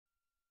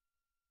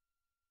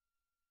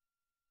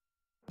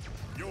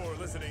You're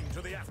listening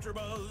to the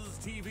AFTERBUZZ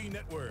TV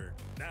network.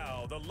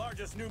 Now the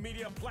largest new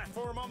media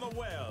platform on the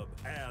web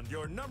and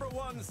your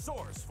 #1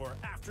 source for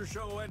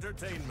after-show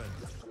entertainment.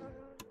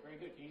 Very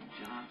good, Keith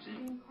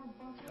Johnson. From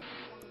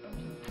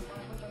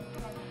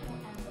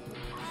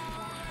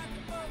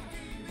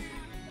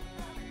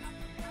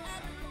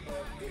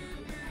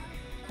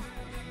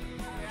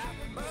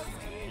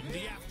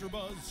the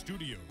AFTERBUZZ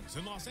Studios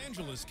in Los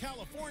Angeles,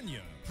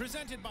 California,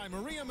 presented by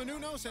Maria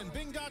Menounos and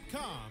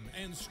Bing.com,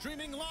 and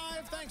streaming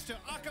live thanks to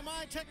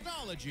Akamai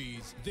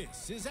Technologies.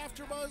 This is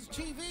AFTERBUZZ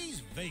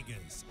TV's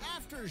Vegas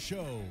After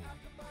Show.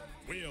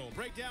 We'll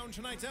break down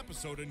tonight's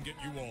episode and get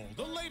you all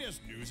the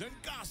latest news and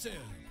gossip.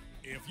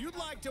 If you'd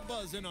like to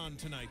buzz in on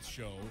tonight's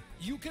show,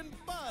 you can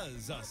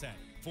buzz us at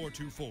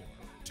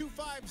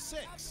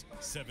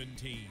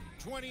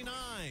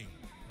 424-256-1729.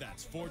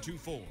 That's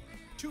 424-256-1729.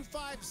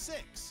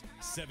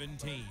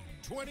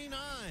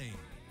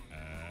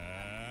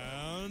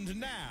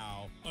 And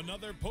now,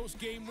 another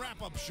post-game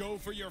wrap-up show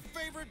for your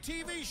favorite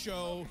TV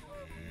show.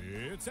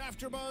 It's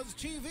AFTERBUZZ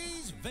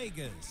TV's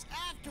Vegas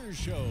After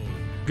Show.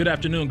 Good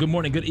afternoon, good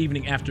morning, good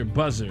evening, After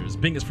Buzzers.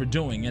 Bing is for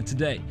doing, and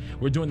today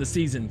we're doing the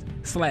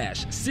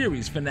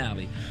season/series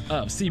finale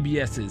of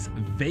CBS's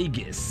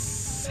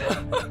Vegas.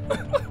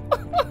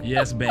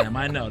 Yes, Bamm,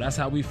 I know. That's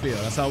how we feel.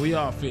 That's how we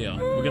all feel.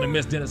 We're going to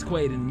miss Dennis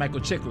Quaid and Michael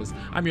Chiklis.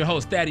 I'm your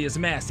host, Thaddeus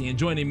Massey, and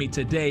joining me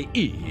today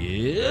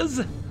is...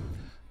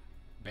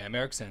 Bamm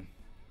Ericsen.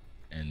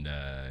 And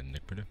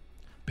Nick Perdue.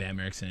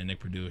 Bamm Ericsen and Nick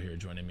Perdue here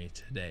joining me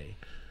today.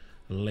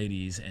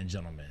 Ladies and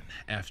gentlemen,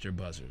 After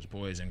Buzzers,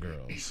 boys and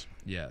girls.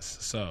 Yes,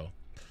 so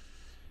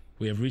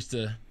we have reached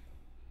the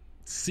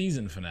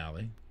season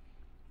finale.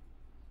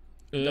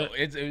 No,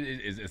 it's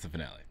the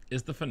finale.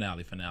 It's the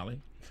finale.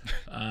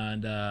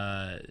 And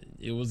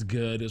it was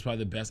good. It was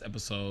probably the best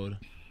episode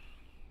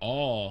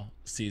all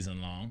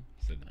season long.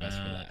 So the best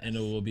for last. And it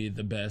will be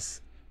the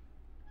best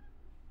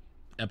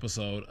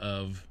episode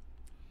of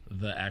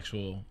the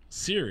actual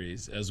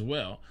series as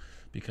well,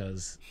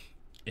 because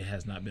it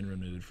has not been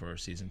renewed for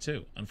season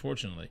 2,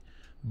 unfortunately.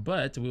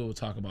 But we will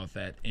talk about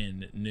that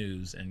in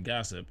news and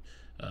gossip,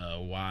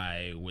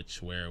 why,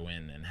 which, where,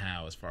 when, and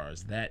how as far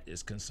as that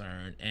is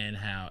concerned, and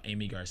how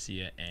Amy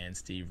Garcia and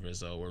Steve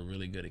Rizzo were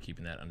really good at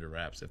keeping that under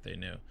wraps if they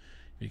knew.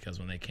 Because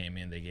when they came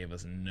in, they gave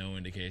us no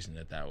indication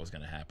that that was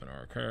going to happen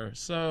or occur.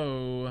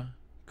 So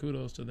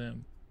kudos to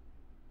them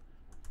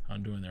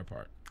on doing their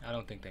part. I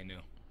don't think they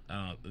knew.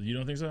 You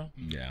don't think so?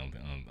 Yeah, I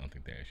don't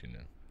think they actually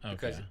knew. Okay.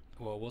 Because,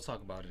 well, we'll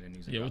talk about it in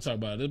news. Yeah, we'll talk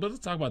about it. But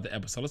let's talk about the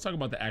episode. Let's talk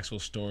about the actual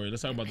story.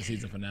 Let's talk about the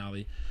season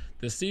finale.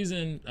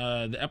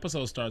 The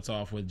episode starts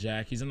off with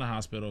Jack. He's in the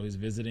hospital. He's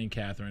visiting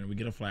Katherine. We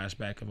get a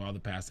flashback of all the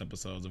past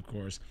episodes, of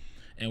course.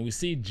 And we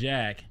see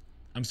Jack.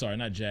 I'm sorry,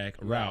 not Jack.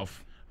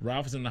 Ralph.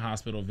 Ralph is in the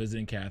hospital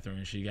visiting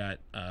Katherine. She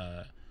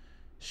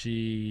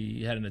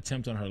had an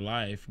attempt on her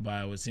life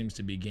by what seems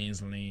to be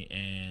Gainsley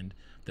and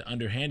the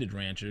underhanded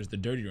ranchers, the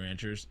dirty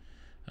ranchers.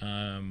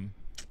 And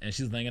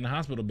she's laying in the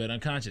hospital bed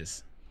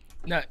unconscious.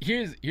 Now,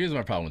 here's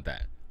my problem with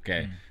that.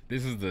 Okay,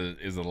 this is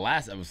the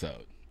last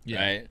episode,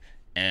 right?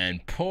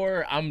 And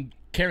I'm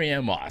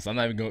Carrie-Anne Moss. I'm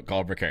not even going to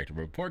call her character,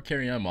 but poor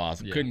Carrie-Anne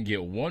Moss couldn't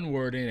get one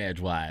word in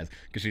edgewise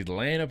because she's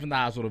laying up in the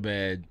hospital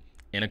bed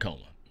in a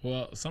coma.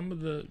 Well, some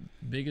of the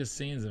biggest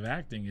scenes of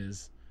acting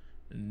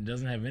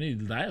doesn't have any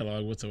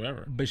dialogue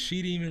whatsoever. But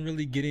she didn't even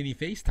really get any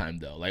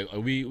FaceTime though. Like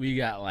we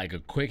got like a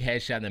quick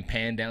headshot and then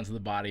pan down to the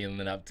body and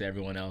then up to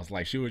everyone else.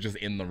 Like she was just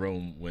in the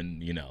room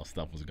when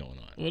stuff was going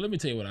on. Well, let me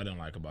tell you what I don't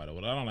like about it.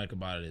 What I don't like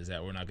about it is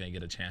that we're not going to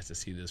get a chance to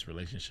see this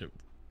relationship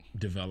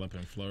develop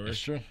and flourish. That's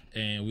true.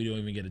 And we don't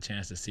even get a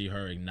chance to see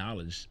her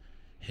acknowledge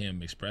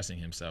him expressing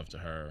himself to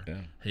her.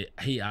 Yeah.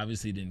 He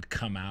obviously didn't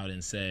come out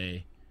and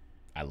say,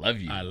 I love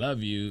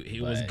you.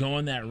 He was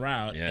going that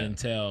route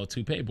until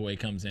Toupee Boy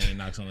comes in and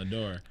knocks on the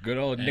door. Good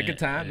old nick of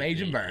time,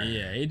 Agent Byrne.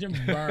 Yeah, Agent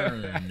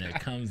Byrne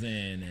that comes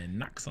in and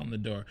knocks on the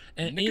door.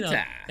 And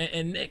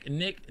and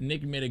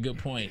Nick made a good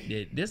point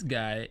that this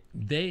guy,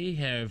 they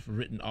have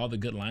written all the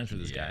good lines for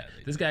this guy.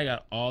 This guy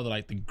got all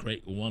the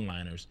great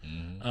one-liners.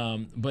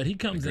 But he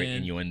comes the great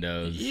in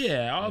innuendos.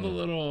 Yeah, all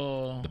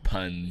the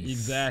puns.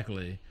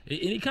 Exactly. And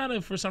he kind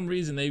of, for some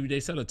reason, they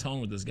set a tone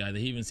with this guy that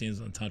he even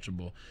seems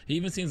untouchable. He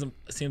even seems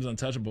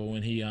untouchable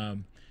when he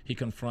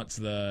confronts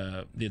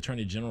the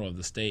Attorney General of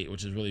the state,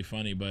 which is really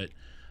funny. But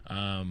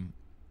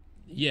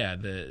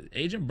the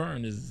Agent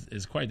Byrne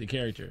is quite the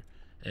character,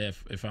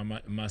 if I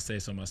must say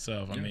so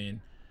myself. Yeah. I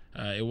mean,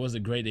 it was a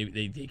great.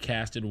 They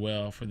casted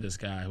well for this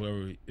guy.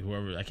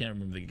 Whoever I can't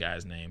remember the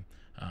guy's name.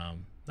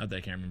 Not that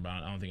I can't remember.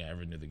 I don't think I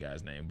ever knew the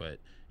guy's name, but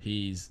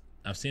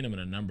I've seen him in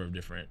a number of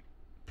different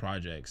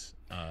projects,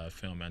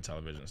 film and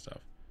television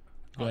stuff.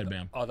 Go ahead,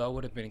 Bamm. Although it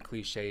would have been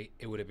cliche,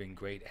 it would have been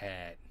great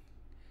had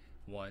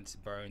once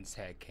Burns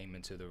had came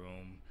into the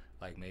room,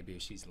 like maybe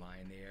if she's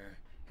lying there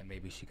and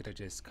maybe she could have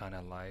just kind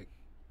of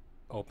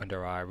opened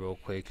her eye real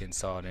quick and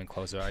saw it and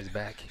closed her eyes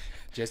back,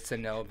 just to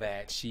know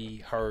that she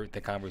heard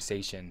the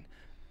conversation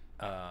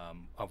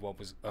of what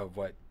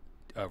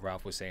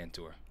Ralph was saying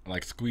to her.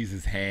 Like squeeze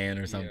his hand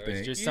or something.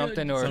 Yeah, just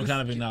something, or some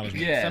kind of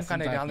acknowledgement. Yeah, some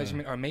kind of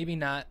acknowledgement, or maybe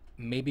not.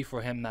 Maybe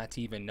for him not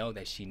to even know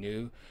that she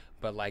knew,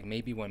 but like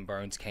maybe when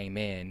Burns came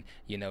in,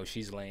 you know,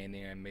 she's laying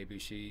there and maybe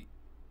she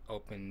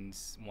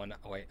opens one.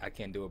 Wait, I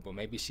can't do it, but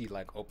maybe she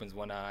like opens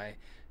one eye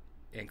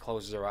and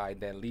closes her eye.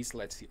 That at least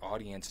lets the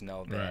audience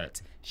know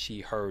that she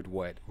heard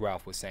what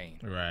Ralph was saying.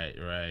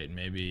 Right.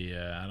 Maybe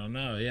I don't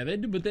know. Yeah, they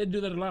do, but they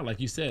do that a lot.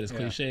 Like you said, it's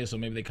cliche, so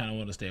maybe they kind of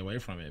want to stay away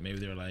from it. Maybe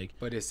they're like,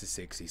 but it's the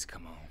 '60s.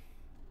 Come on.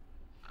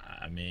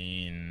 I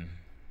mean,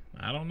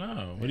 I don't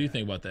know. What do you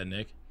think about that,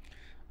 Nick?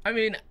 I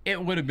mean,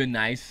 it would have been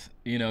nice,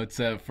 you know,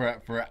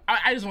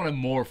 I just wanted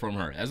more from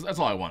her. That's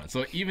all I wanted.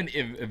 So even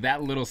if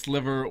that little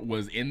sliver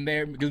was in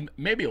there, because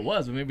maybe it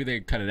was, but maybe they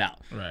cut it out.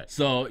 Right.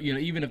 So, you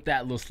know, even if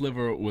that little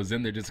sliver was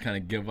in there, just kind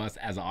of give us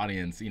as an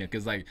audience, you know,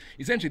 because like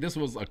essentially this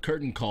was a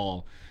curtain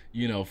call,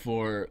 you know,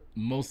 for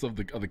most of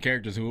the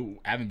characters who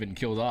haven't been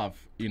killed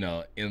off, you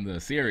know, in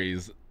the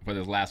series for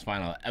this last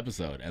final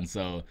episode. And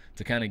so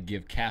to kind of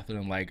give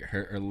Katherine like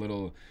her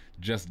little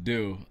just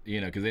due, you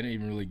know, because they didn't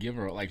even really give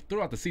her, like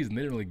throughout the season,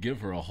 they didn't really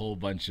give her a whole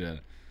bunch of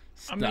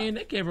stuff. I mean,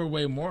 they gave her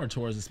way more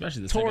towards,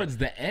 especially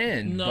the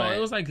end. No, but it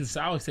was like,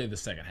 I would say the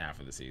second half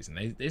of the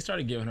season. They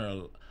started giving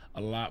her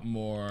a lot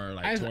more.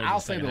 Like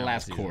I'll say the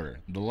last quarter.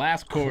 The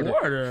last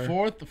quarter.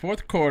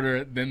 Fourth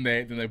quarter. Then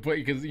they put,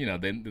 because you know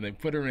then they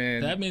put her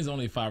in. That means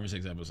only 5 or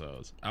 6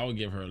 episodes. I would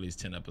give her at least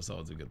 10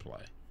 episodes of good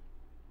play.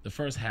 The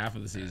first half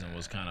of the season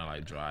was kind of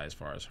like dry as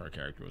far as her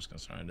character was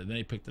concerned, and then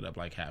they picked it up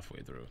like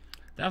halfway through.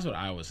 That's what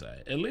I would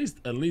say. At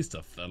least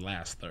the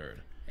last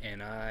third.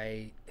 And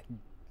I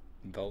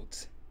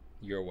vote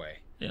your way.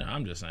 Yeah,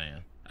 I'm just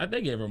saying.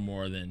 They gave her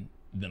more than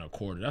a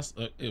quarter. That's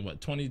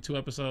what, 22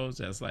 episodes.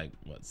 That's like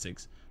what,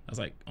 6? That's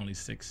like only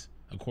 6.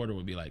 A quarter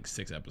would be like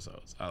 6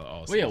 episodes.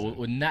 All well, yeah,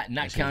 well,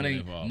 not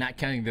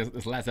counting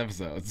this last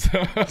episode.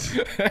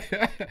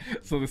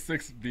 So the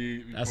 6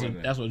 be.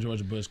 That's what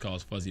George Bush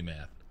calls fuzzy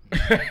math.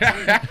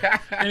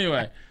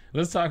 Anyway,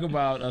 let's talk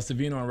about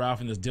Savino and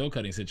Ralph in this deal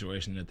cutting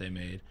situation that they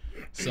made.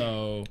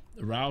 So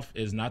Ralph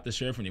is not the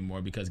sheriff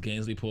anymore because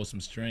Gainsley pulled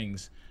some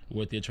strings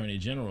with the attorney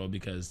general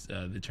because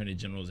the attorney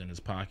general's in his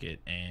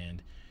pocket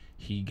and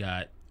he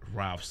got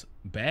Ralph's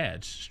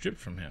badge stripped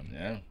from him.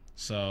 Yeah.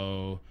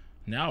 So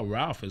now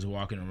Ralph is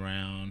walking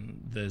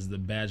around as the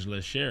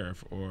badgeless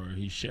sheriff, or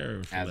he's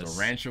sheriff as a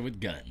rancher with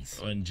guns.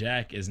 And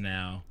Jack is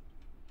now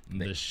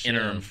the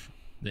sheriff,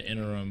 the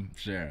interim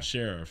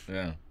sheriff.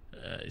 Yeah.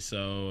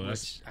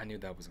 Which I knew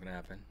that was gonna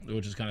happen.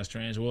 Which is kind of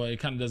strange. Well,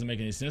 it kind of doesn't make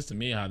any sense to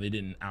me how they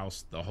didn't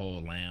oust the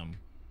whole Lamb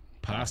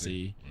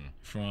posse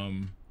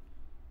from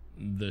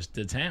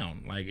the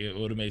town. Like, it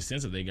would have made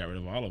sense if they got rid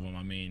of all of them.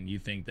 I mean, you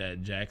think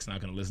that Jack's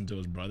not going to listen to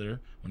his brother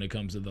when it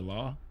comes to the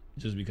law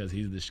just because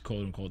he's the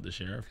quote unquote the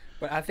sheriff?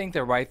 But I think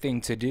the right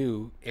thing to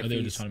do, if they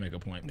were just trying to make a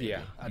point. Maybe.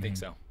 Yeah, I think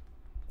so.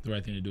 The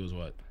right thing to do is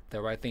what?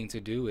 The right thing to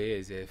do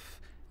is, if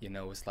you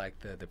know, it's like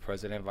the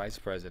president, vice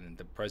president.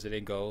 The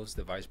president goes,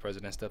 the vice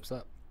president steps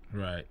up.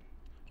 Right.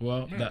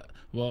 Well,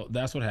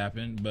 that's what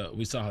happened, but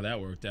we saw how that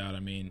worked out.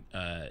 I mean,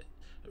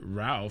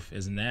 Ralph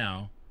is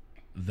now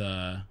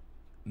the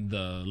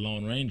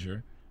Lone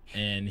Ranger,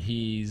 and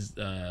he's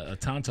a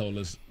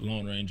Tonto-less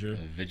Lone Ranger.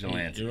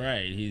 Vigilante.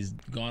 Right. He's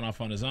gone off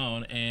on his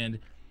own, and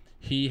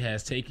he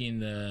has taken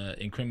the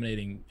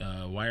incriminating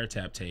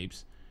wiretap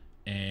tapes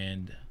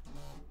and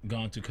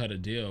gone to cut a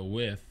deal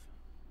with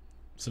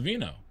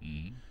Savino.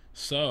 Mm-hmm.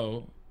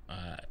 So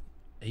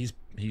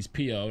he's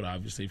PO'd,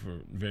 obviously, for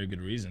very good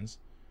reasons.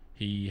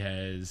 He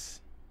has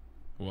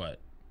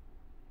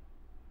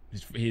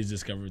he's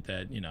discovered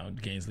that, you know,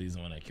 Gainsley's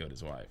the one that killed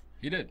his wife.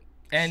 He did.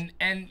 And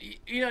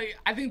you know,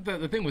 I think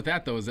the thing with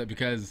that though is that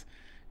because,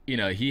 you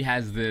know, he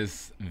has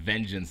this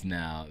vengeance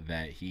now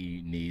that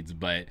he needs,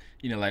 but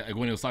you know, like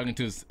when he was talking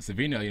to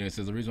Savino, you know, he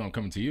says the reason why I'm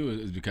coming to you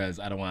is because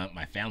I don't want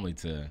my family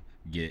to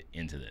get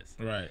into this.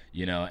 Right.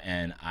 You know,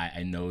 and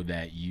I know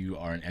that you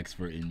are an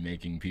expert in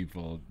making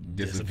people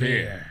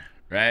disappear.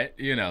 Right?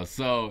 You know,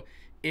 so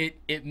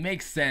it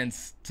makes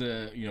sense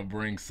to, you know,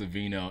 bring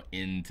Savino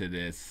into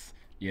this,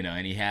 you know,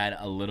 and he had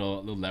a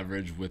little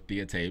leverage with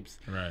the tapes.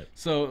 Right.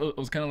 So it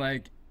was kind of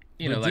like,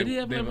 you know, did he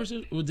have leverage?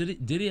 Well,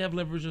 did he have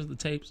leverage with the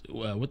tapes?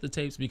 With the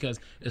tapes, because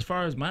as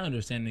far as my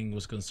understanding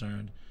was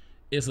concerned,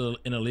 it's an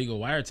illegal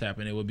wiretap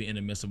and it would be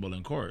inadmissible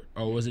in court.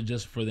 Or was it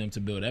just for them to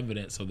build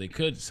evidence so they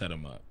could set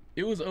him up?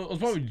 It was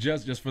probably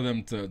just for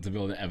them to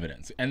build the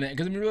evidence, and then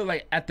because I mean, really,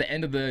 like at the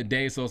end of the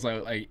day, so it's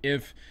like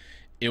if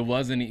it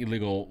was an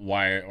illegal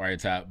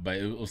wiretap, but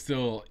it was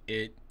still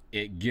it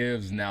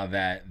gives now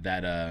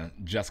that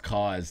just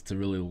cause to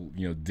really,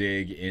 you know,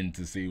 dig in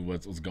to see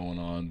what's going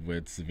on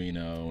with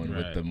Savino and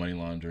with the money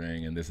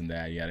laundering and this and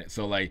that. Yeah,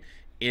 so like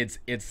it's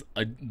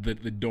the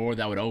door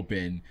that would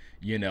open.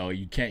 You know,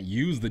 you can't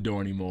use the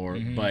door anymore,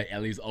 but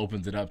at least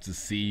opens it up to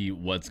see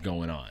what's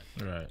going on.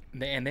 Right.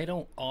 And they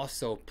don't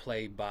also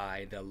play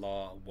by the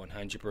law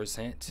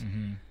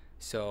 100%.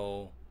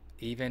 So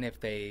even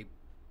if they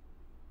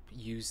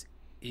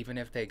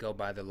go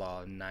by the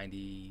law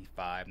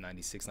 95,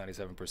 96,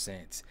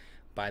 97%,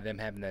 by them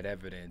having that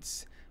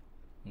evidence,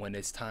 when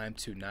it's time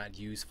to not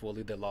use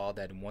fully the law,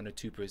 that 1 or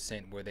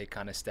 2% where they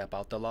kind of step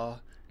out the law,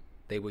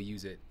 they will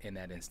use it in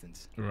that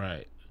instance.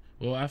 Right.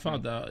 Well, I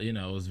found out, it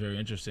was very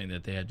interesting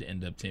that they had to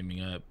end up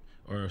teaming up,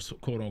 or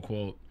quote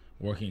unquote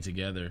working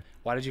together.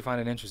 Why did you find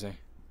it interesting?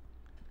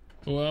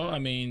 Well, I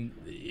mean,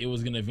 it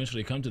was going to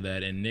eventually come to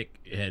that, and Nick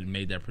had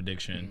made that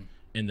prediction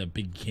in the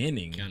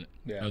beginning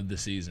of the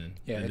season.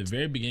 Yeah, at the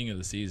very beginning of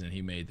the season,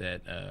 he made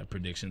that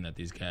prediction that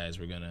these guys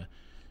were going to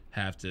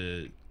have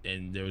to,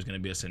 and there was going to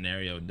be a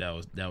scenario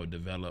that would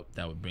develop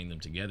that would bring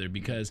them together,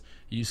 because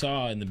you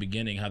saw in the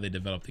beginning how they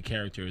developed the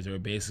characters. They were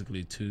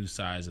basically two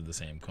sides of the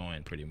same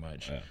coin, pretty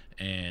much,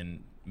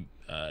 and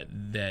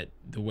that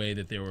the way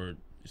that they were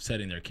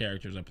setting their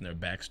characters up in their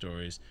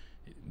backstories,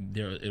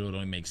 it would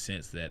only make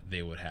sense that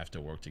they would have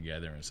to work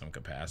together in some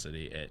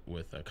capacity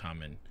with a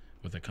common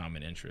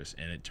interest,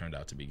 and it turned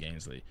out to be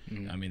Gainsley.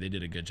 I mean, they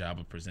did a good job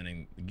of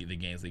presenting the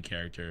Gainsley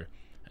character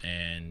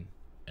and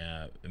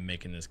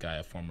making this guy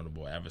a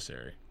formidable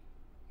adversary.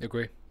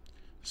 Agree.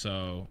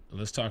 So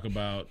let's talk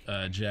about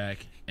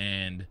Jack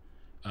and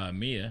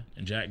Mia.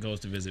 And Jack goes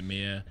to visit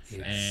Mia,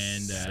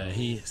 and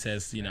he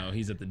says,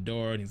 he's at the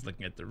door and he's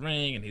looking at the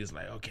ring, and he's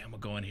like, okay, I'm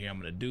gonna go in here, I'm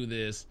gonna do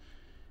this.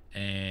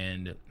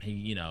 And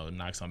he,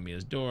 knocks on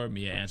Mia's door.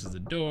 Mia answers the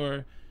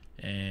door,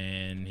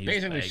 and he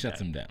basically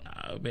shuts him down.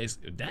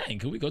 Dang,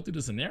 can we go through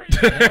the scenario?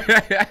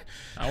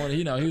 I want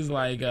to, he's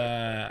like,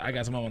 I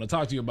got something I want to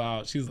talk to you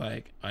about. She's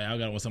like, I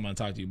got someone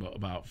to talk to you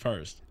about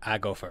first. I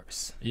go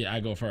first. Yeah, I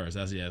go first.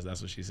 That's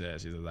what she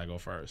says. She says, I go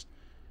first.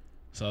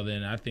 So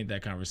then I think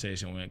that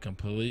conversation went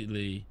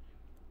completely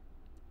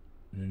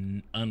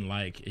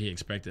unlike he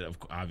expected,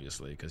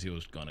 obviously, because he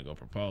was going to go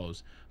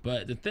propose.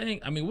 But the thing,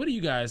 I mean, what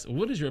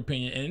is your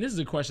opinion? And this is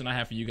a question I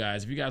have for you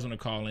guys. If you guys want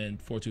to call in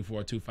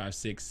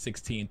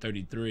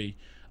 424-256-1633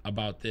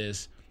 about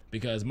this,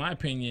 because my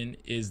opinion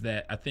is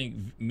that I think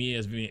Mia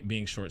is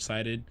being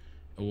short-sighted,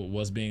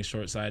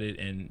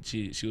 and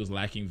she was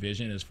lacking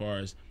vision as far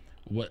as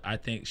what I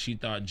think she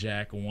thought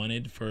Jack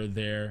wanted for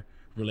their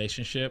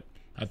relationship.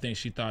 I think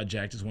she thought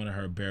Jack just wanted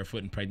her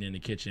barefoot and pregnant in the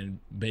kitchen,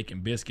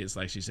 baking biscuits,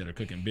 like she said, or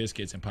cooking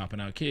biscuits and popping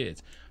out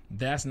kids.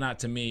 That's not,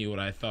 to me, what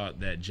I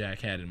thought that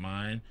Jack had in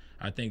mind.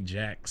 I think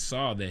Jack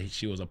saw that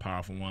she was a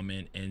powerful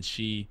woman, and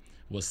she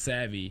was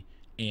savvy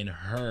in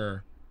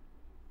her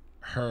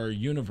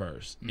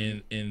universe,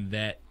 in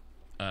that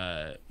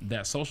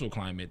social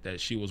climate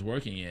that she was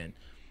working in.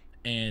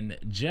 And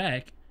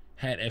Jack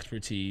had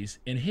expertise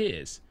in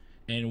his.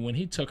 And when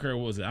he took her, I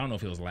don't know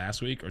if it was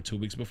last week or 2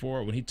 weeks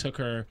before, when he took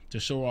her to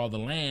show all the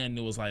land,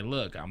 it was like,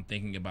 look, I'm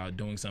thinking about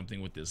doing something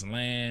with this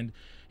land.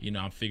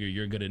 I figure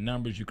you're good at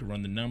numbers. You could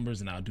run the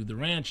numbers, and I'll do the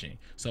ranching.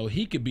 So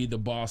he could be the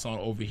boss on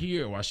over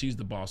here while she's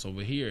the boss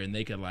over here, and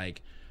they could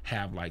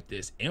have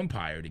this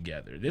empire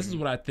together. This is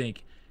what I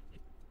think,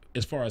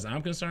 as far as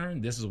I'm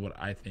concerned, this is what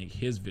I think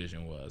his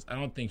vision was. I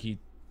don't think he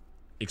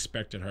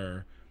expected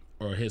her,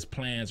 or his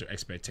plans or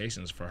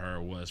expectations for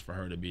her was for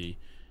her to be,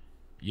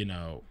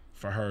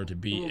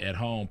 at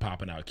home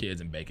popping out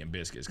kids and baking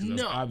biscuits, because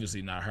that's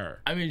obviously not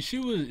her. I mean, she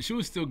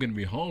was still going to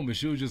be home, but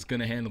she was just going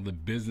to handle the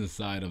business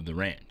side of the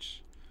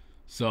ranch.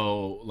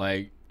 So,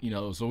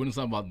 so when it's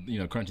talking about,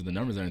 crunching the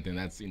numbers and everything,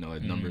 that's,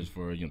 numbers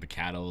for, the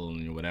cattle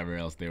and whatever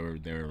else they were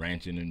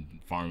ranching and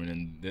farming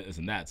and this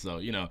and that. So,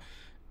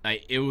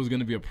 it was going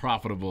to be a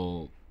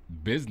profitable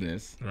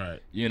business,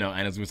 right?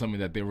 And it was something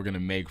that they were going to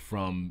make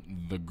from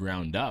the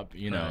ground up,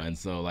 right. And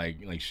so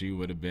like she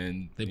would have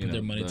been, they put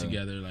their money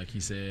together, like he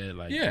said,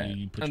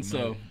 you put and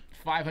so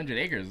 500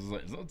 acres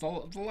it's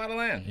a lot of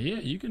land. Yeah,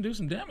 you can do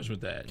some damage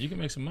with that. You can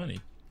make some money.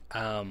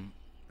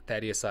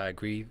 Thaddeus, I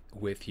agree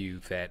with you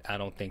that I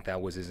don't think that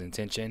was his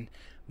intention,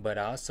 but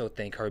I also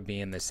think her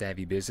being the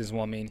savvy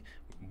businesswoman,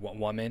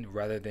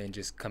 rather than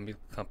just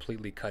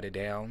completely cut it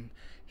down,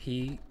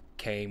 he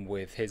came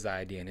with his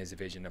idea and his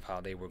vision of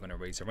how they were going to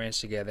raise a ranch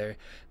together.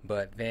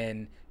 But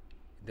then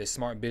the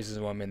smart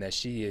businesswoman that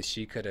she is,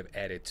 she could have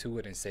added to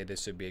it and said,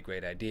 this would be a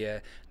great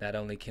idea. Not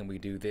only can we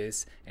do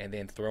this, and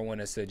then throw in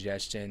a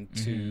suggestion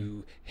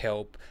to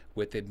help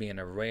with it being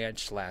a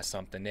ranch /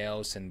 something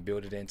else, and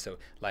build it into,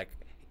 I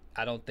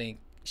don't think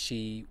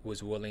she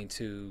was willing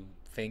to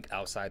think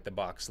outside the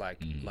box like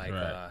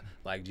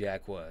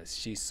Jack was.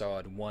 She saw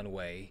it one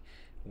way,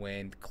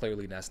 when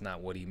clearly that's not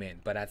what he meant.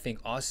 But I think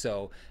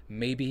also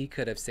maybe he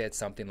could have said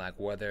something like,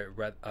 whether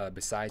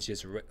besides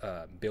just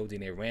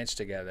building a ranch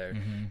together,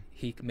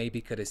 he maybe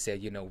could have said,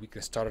 we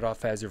can start it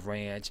off as a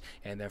ranch,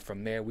 and then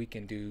from there we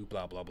can do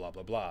blah blah blah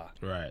blah blah.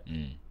 Right.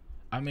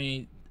 I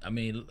mean,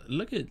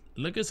 look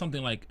at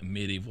something like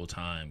medieval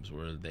times,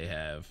 where they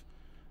have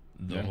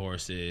the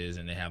horses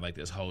and they have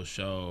this whole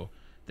show.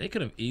 They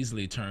could have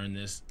easily turned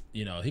this,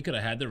 he could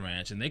have had the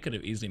ranch, and they could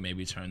have easily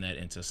maybe turned that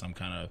into some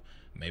kind of,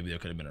 maybe there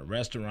could have been a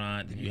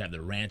restaurant, and you have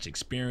the ranch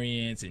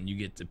experience, and you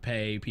get to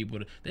pay people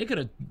they could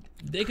have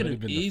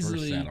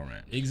easily, the first saddle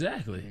ranch.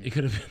 Exactly. It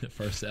could have been the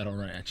first saddle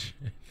ranch.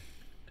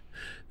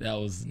 That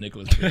was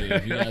Nicholas Perdue.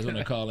 If you guys want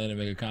to call in and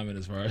make a comment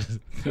as far as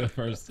the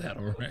first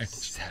saddle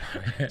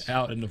ranch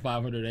out in the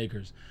 500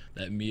 acres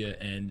that Mia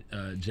and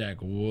Jack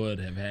would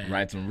have had.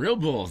 Ride some real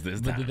bulls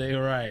this time. But they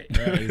were right,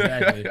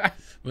 exactly.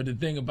 But the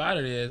thing about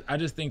it is, I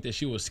just think that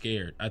she was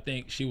scared. I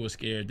think she was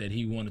scared that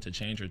he wanted to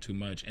change her too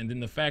much. And then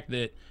the fact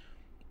that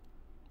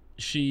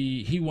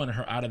he wanted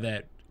her out of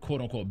that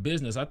quote-unquote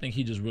business, I think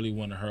he just really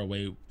wanted her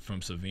away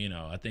from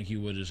Savino. I think he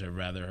would just have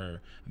rather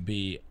her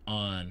be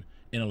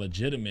in a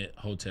legitimate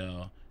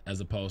hotel as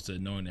opposed to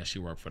knowing that she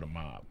worked for the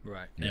mob.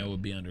 Right. And it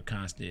would be under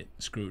constant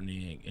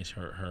scrutiny, and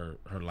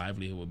her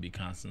livelihood would be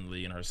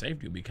constantly, and her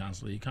safety would be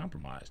constantly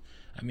compromised.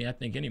 I mean, I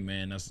think any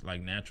man that's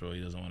like natural,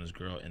 he doesn't want his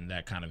girl in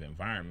that kind of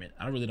environment.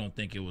 I really don't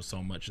think it was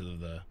so much of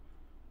the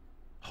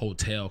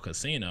hotel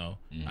casino.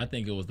 I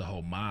think it was the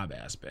whole mob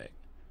aspect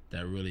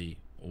that really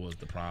was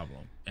the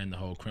problem, and the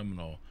whole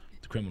criminal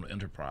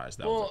enterprise.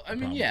 Well, I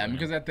mean, yeah,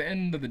 because at the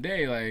end of the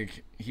day,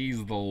 like,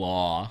 he's the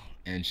law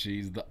and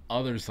she's the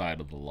other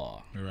side of the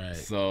law. Right.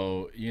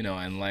 So, you know,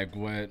 and like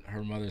what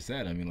her mother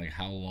said, I mean, like,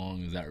 how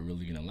long is that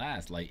really gonna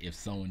last? Like, if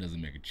someone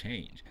doesn't make a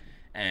change,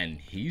 and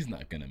he's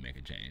not gonna make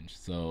a change,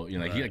 so, you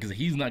know, like, because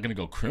he's not gonna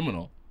go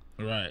criminal.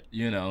 Right.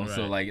 You know, right.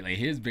 So like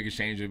his biggest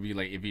change would be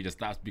like if he just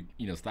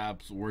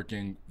stops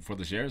working for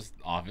the sheriff's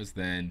office,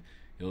 then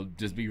he'll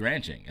just be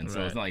ranching. And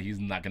so it's not like he's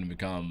not going to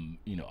become,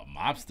 you know, a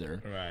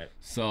mobster. Right.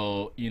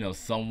 So, you know,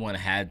 someone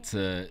had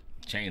to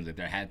change it.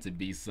 There had to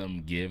be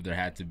some give. There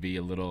had to be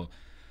a little,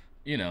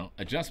 you know,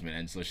 adjustment.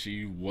 And so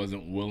she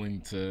wasn't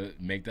willing to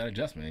make that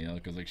adjustment, you know,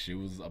 because like she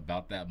was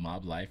about that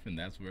mob life, and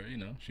that's where, you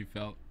know, she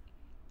felt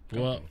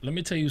comfortable. Well, let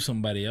me tell you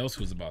somebody else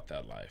who's about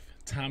that life.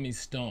 Tommy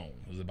Stone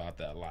was about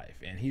that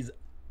life, and he's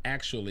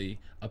actually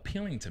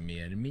appealing to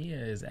Mia, and Mia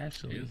is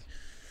actually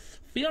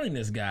feeling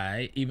this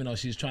guy, even though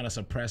she's trying to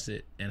suppress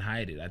it and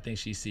hide it. I think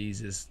she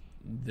sees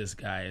this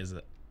guy as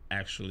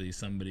actually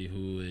somebody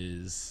who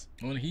is.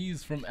 Well,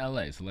 he's from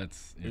LA, so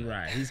let's. You know.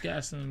 Right, he's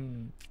got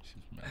some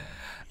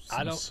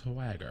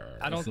swagger.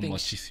 I don't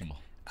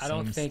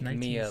think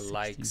Mia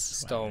likes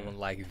Stone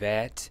like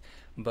that,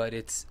 but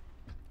it's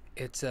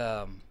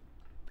a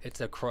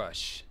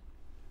crush.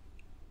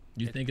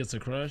 You think it's a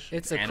crush?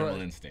 It's a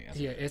animal instinct.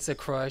 Yeah, it's a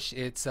crush.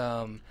 It's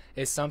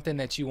something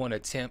that you want to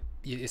attempt.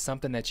 It's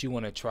something that you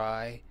want to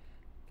try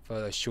for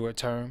the short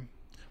term.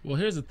 Well,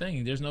 here's the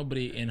thing. There's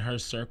nobody in her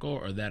circle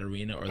or that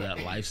arena or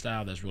that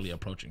lifestyle that's really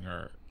approaching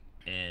her.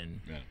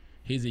 And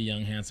he's a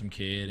young, handsome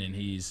kid, and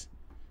he's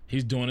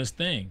doing his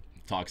thing.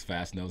 Talks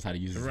fast, knows how to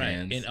use his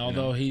hands. And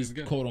although he's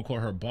quote unquote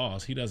her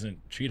boss, he doesn't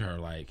treat her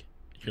like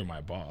you're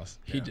my boss.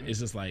 It's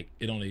just like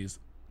it only is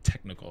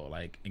technical,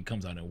 like it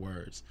comes out in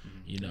words.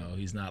 You know,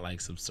 he's not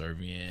like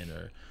subservient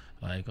or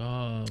like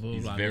blah, blah,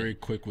 he's blah. very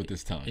quick with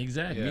his tongue.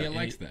 Exactly. Mia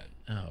likes that.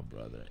 Oh,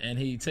 brother. And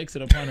he takes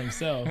it upon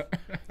himself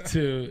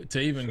to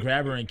even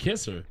grab her and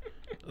kiss her,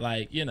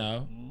 like, you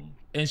know.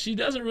 And she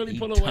doesn't really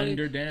pull away.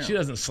 Her down. She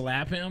doesn't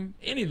slap him,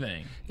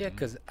 anything. Yeah,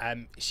 because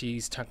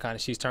she's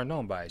turned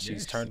on by it.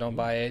 She's turned on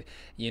by it.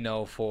 You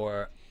know,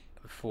 for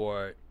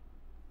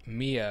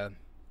Mia,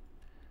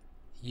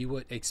 you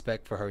would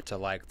expect for her to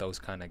like those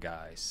kind of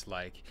guys,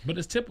 like. But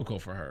it's typical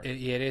for her.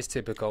 It is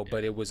typical,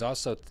 but it was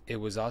also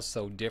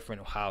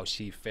different how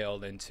she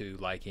fell into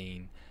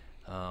liking,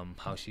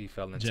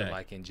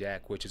 liking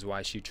Jack, which is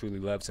why she truly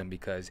loves him,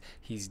 because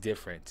he's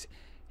different.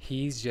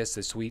 He's just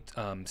a sweet.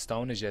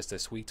 Stone is just a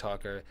sweet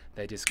talker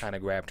that just kind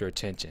of grabbed her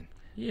attention.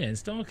 Yeah, and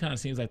Stone kind of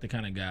seems like the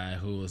kind of guy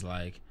who was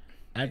like,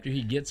 after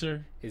he gets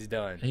her, it's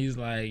done. He's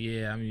like,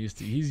 yeah,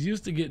 he's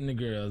used to getting the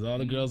girls. All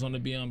the girls want to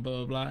be on blah,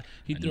 blah, blah.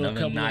 He threw a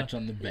couple notch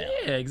on the belt.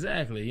 Yeah,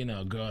 exactly. You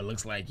know, a girl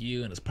looks like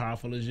you and as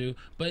powerful as you.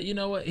 But you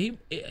know what? He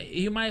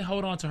might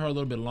hold on to her a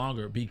little bit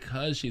longer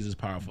because she's as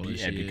powerful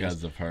as she is.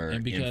 Because of her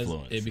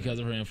influence. And because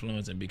of her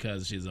influence, and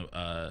because she's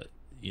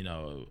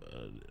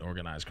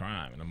organized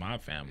crime and a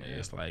mob family. Yeah.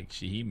 It's like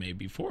he may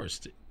be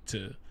forced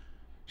to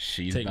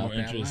take more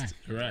interest.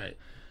 Right.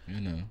 You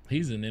know.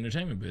 He's in the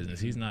entertainment business.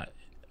 He's not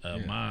a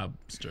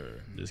mobster.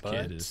 This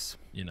kid is,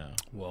 you know.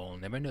 We'll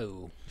never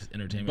know.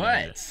 Entertainment.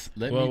 But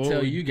let me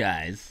tell you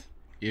guys,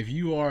 if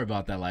you are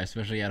about that life,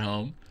 especially at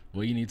home,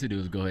 what you need to do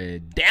is go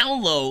ahead and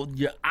download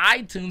your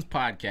iTunes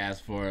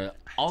podcast for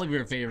all of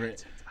your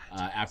favorite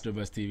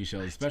AfterBuzz TV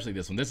shows, especially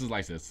this one. This is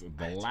like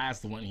the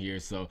last one here.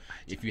 So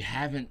if you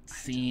haven't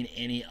seen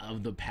any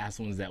of the past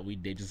ones that we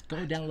did, just go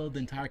download the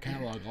entire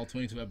catalog, all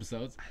 22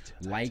 episodes.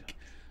 Like,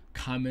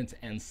 comment,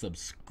 and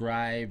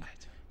subscribe.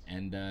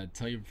 And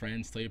tell your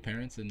friends, tell your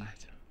parents, and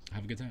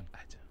have a good time.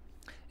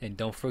 And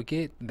don't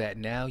forget that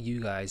now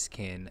you guys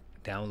can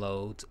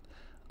download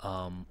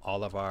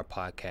all of our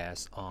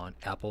podcasts on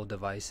Apple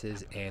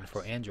devices and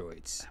for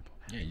Androids.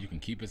 Yeah, you can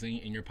keep us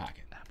in your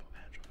pocket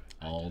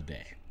all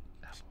day.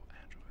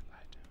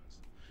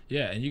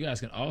 Yeah, and you guys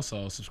can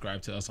also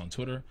subscribe to us on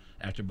Twitter,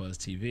 AfterBuzz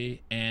TV,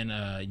 and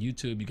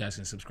YouTube. You guys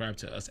can subscribe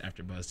to us,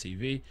 AfterBuzz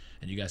TV,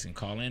 and you guys can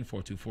call in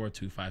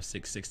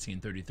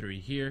 424-256-1633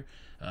 here.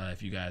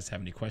 If you guys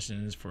have any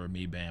questions for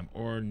me, Bamm,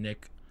 or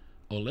Nick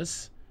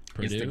Olis,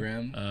 Perdue,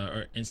 Instagram,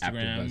 or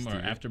Instagram,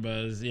 or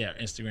AfterBuzz. Yeah,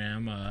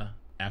 Instagram,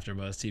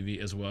 AfterBuzz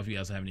TV as well. If you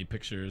guys have any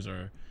pictures,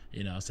 or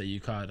say you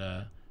caught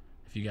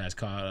if you guys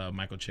caught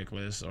Michael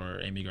Chiklis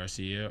or Amy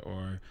Garcia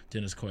or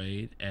Dennis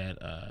Quaid at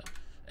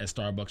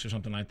Starbucks or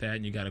something like that,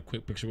 and you got a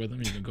quick picture with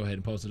them, you can go ahead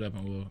and post it up,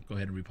 and we'll go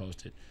ahead and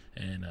repost it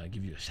and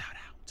give you a shout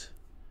out.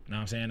 You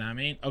know what I'm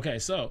saying? Okay,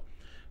 so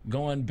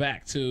going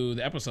back to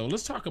the episode,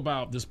 let's talk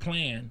about this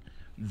plan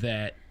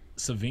that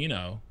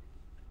Savino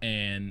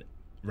and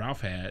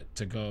Ralph had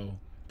to go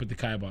put the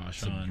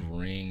kibosh on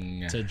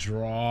to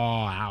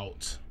draw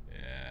out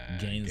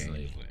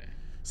Gainsley.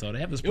 So they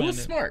have this plan. It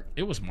was smart.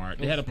 It was smart.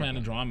 They had a plan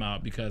to draw him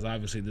out because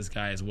obviously this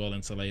guy is well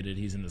insulated.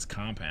 He's in this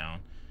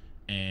compound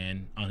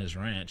and on his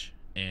ranch,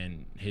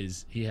 and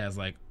he has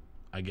like,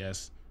 I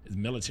guess, his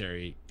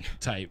military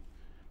type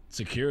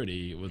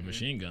security with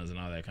machine guns and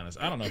all that kind of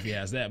stuff. I don't know if he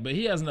has that, but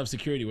he has enough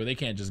security where they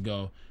can't just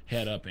go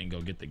head up and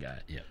go get the guy.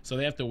 Yep. So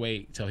they have to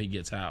wait till he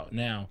gets out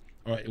now,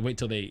 or wait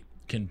till they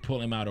can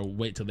pull him out, or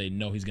wait till they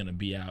know he's going to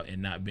be out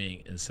and not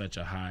being in such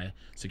a high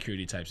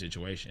security type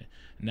situation.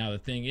 Now the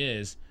thing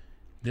is,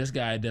 this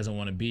guy doesn't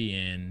want to be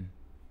in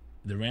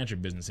the rancher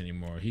business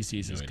anymore. He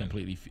sees his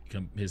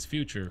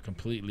future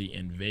completely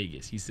in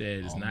Vegas. He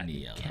said it's not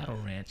cattle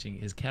ranching.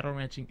 His cattle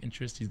ranching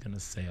interest he's going to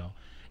sell,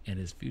 and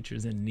his future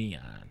is in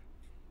neon.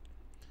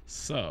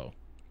 So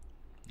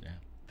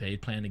they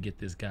plan to get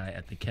this guy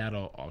at the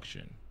cattle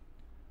auction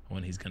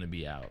when he's going to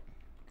be out.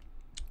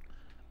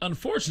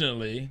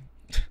 Unfortunately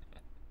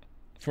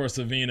for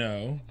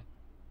Savino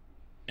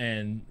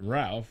and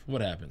Ralph,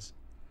 what happens?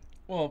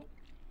 Well,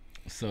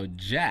 so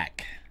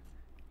Jack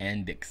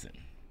and Dixon,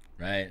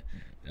 right?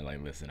 They're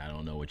like, listen, I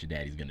don't know what your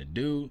daddy's going to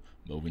do,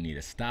 but we need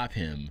to stop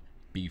him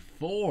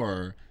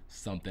before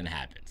something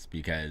happens,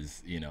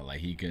 because, like,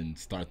 he can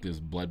start this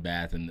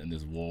bloodbath and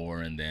this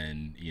war, and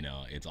then,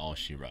 it's all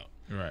she wrote.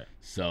 Right.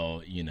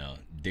 So,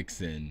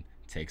 Dixon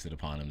takes it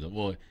upon himself.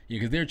 Well,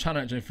 because they're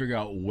trying to figure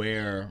out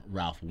where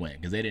Ralph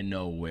went, because they didn't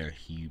know where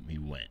he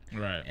went.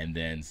 Right. And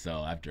then,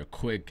 so after a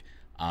quick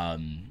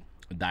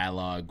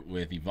dialogue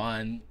with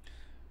Yvonne,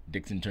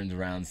 Dixon turns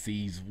around,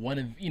 sees one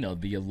of,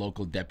 the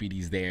local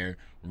deputies there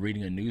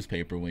reading a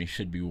newspaper when he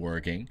should be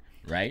working,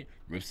 right?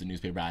 Rips the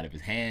newspaper out of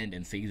his hand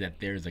and sees that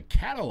there's a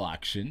cattle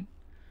auction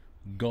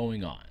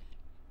going on.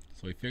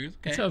 So he figures,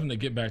 okay. He tells him to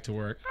get back to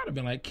work. I'd have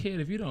been like, kid,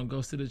 if you don't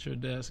go sit at your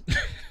desk.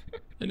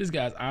 And this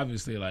guy's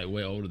obviously like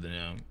way older than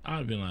him. I'd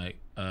have been like,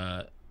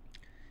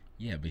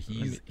 yeah, but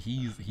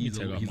he's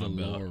a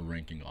lower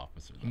ranking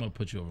officer, though. I'm gonna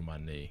put you over my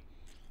knee.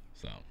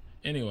 So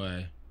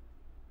anyway,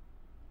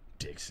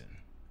 Dixon.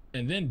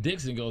 And then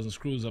Dixon goes and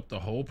screws up the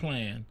whole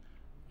plan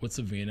with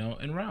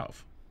Savino and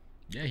Ralph.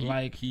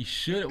 Yeah, he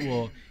should.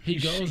 Well, he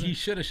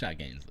should have shot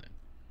Gainsley.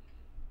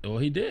 Well,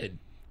 he did.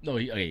 No,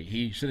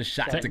 he should have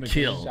shot to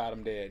kill. Shot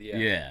him dead. Yeah.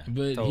 Yeah.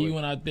 But totally. He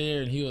went out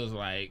there and he was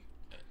like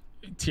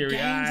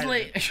teary-eyed.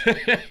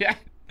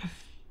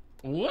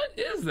 What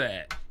is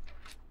that?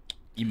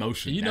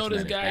 Emotion. You know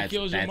this guy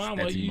kills your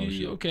mama.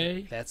 You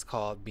okay? That's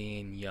called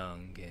being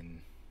young and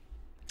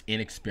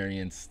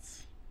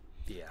inexperienced.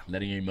 Yeah.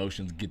 Letting your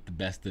emotions get the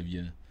best of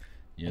you.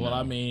 Well,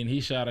 I mean,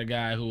 he shot a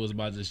guy who was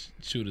about to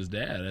shoot his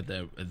dad at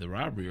the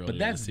robbery earlier. But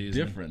that's this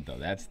season. different, though.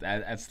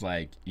 That's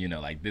like,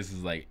 like, this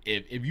is like,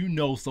 if you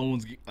know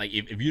someone's like,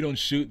 if you don't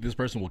shoot, this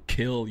person will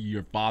kill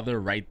your father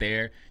right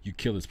there. You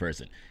kill this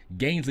person.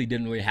 Gainsley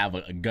didn't really have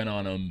a gun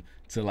on him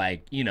to,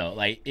 like,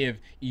 like if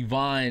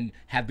Yvonne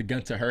had the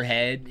gun to her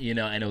head,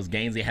 and it was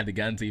Gainsley had the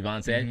gun to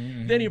Yvonne's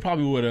head, then he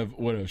probably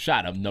would have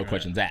shot him, no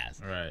questions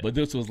asked. Right. But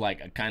this was like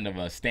a kind of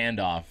a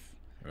standoff.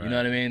 Right. You know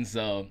what I mean?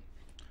 So.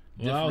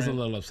 Well, I was a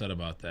little upset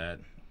about that,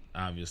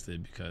 obviously,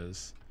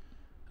 because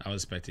I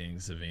was expecting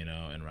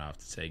Savino and Ralph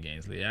to take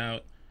Gainsley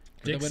out.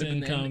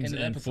 Dixon comes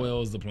and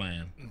foils the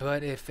plan.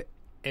 But if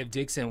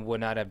Dixon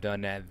would not have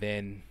done that,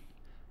 then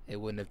it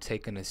wouldn't have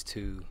taken us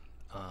to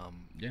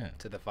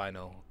the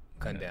final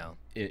cut down.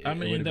 I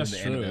mean, that's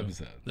true.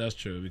 That's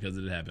true, because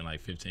it happened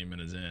like 15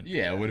 minutes in.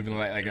 Yeah, it would have been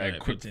like a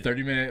quick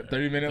 30 minute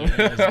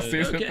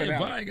okay,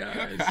 bye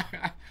guys.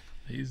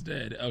 He's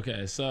dead.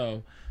 Okay,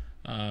 so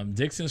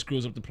Dixon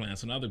screws up the plan,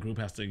 so now the group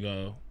has to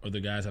go, or the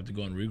guys have to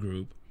go and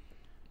regroup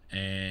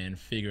and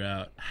figure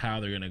out how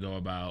they're going to go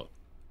about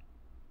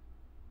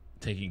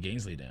taking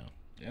Gainsley down.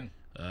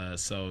 Yeah.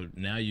 So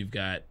now you've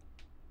got,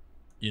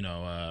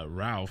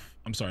 Ralph.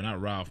 I'm sorry, not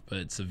Ralph,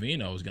 but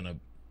Savino is going to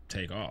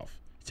take off.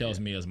 He tells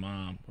Mia's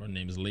mom, her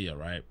name is Leah,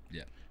 right?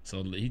 Yeah.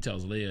 So he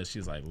tells Leah,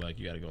 she's like, look,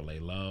 you got to go lay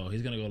low.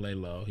 He's going to go lay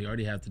low. He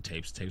already has the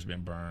tapes. Tapes have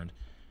been burned.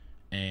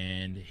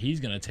 And he's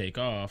going to take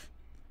off.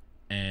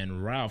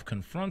 And Ralph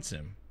confronts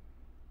him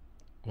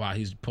while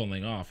he's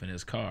pulling off in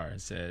his car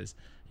and says,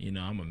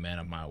 I'm a man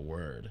of my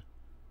word.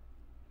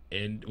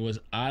 And was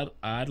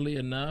oddly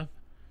enough,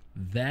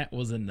 that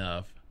was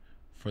enough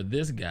for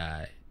this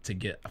guy to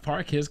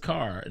park his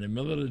car in the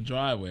middle of the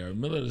driveway or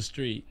middle of the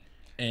street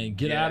and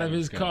get out of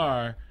his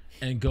car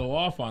and go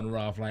off on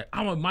Ralph like,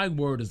 my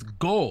word is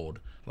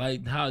gold.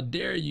 Like, how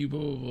dare you, blah,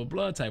 blah, blah,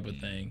 blah, type of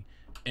thing.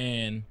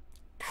 And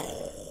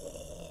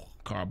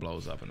car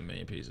blows up in a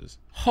million pieces.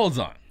 Hold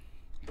on.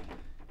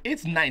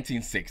 It's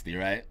 1960,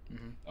 right?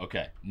 Mm-hmm.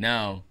 Okay.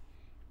 Now,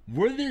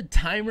 Were there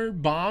timer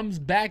bombs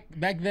back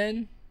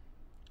then?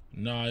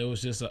 No, it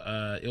was just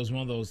it was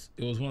one of those.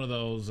 It was one of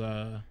those.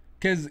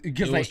 Because It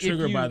like was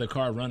triggered by the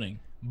car running.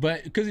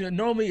 But because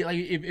normally like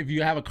if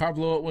you have a car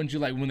blow up, once you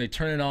like when they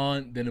turn it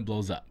on, then it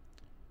blows up.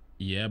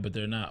 Yeah, but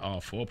they're not all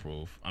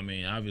foolproof. I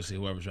mean, obviously,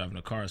 whoever's driving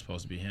the car is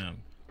supposed to be him.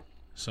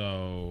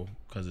 So,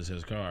 because it's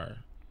his car.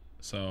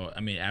 So,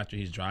 I mean, after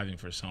he's driving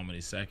for so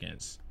many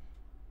seconds,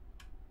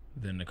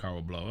 then the car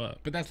will blow up.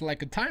 But that's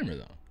like a timer,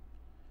 though.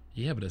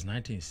 Yeah, but it's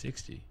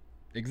 1960.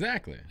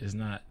 Exactly. It's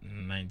not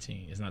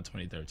 19. It's not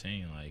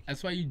 2013. Like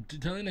that's why you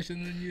telling that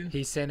shit than you.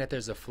 He's saying that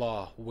there's a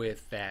flaw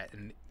with that.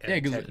 And yeah,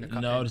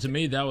 no, to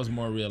me that was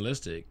more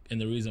realistic,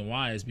 and the reason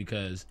why is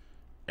because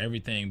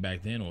everything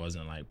back then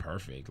wasn't like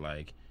perfect.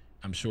 Like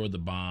I'm sure the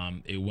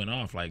bomb it went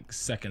off like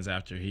seconds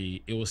after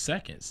it was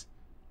seconds.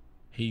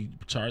 He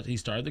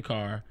started the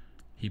car,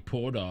 he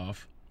pulled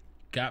off,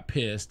 got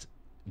pissed,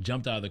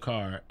 jumped out of the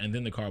car, and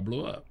then the car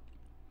blew up.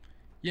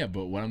 Yeah,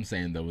 but what I'm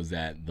saying though was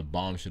that the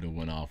bomb should have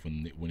went off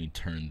when he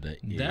turned the.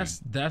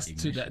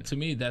 To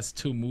me that's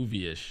too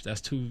movie-ish.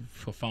 That's too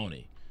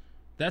phony.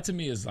 That to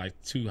me is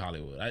like too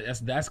Hollywood.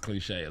 That's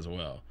cliche as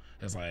well.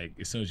 It's like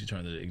as soon as you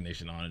turn the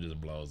ignition on, it just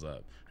blows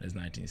up. And it's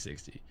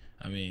 1960.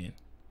 I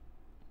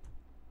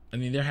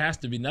mean, there has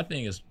to be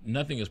nothing is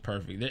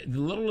perfect. The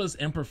littlest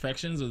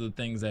imperfections are the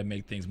things that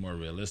make things more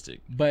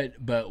realistic. But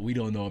we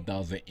don't know if that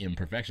was an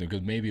imperfection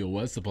because maybe it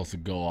was supposed to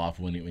go off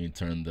when you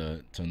turned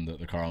the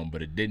car on,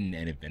 but it didn't,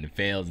 and it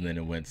fails, and then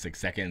it went 6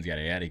 seconds.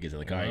 Yada yada. Gets to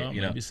the car. Well,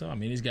 maybe so. I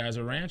mean, these guys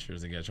are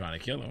ranchers. They got trying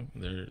to kill him.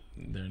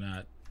 They're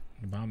not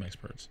bomb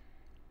experts.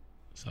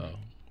 So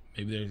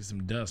maybe there's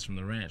some dust from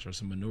the ranch or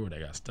some manure that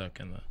got stuck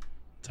in the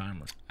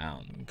timer. I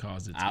don't know. And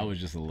caused it to I was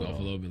just go off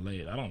a little bit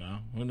late. I don't know.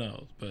 Who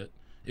knows? But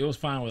it was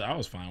fine with. I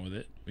was fine with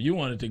it. You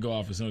wanted to go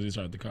off as soon as you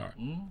started the car.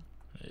 Mm.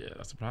 Yeah,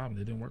 that's the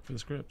problem. It didn't work for the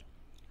script.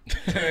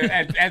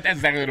 That's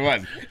exactly what it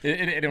was.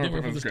 It didn't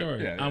work for the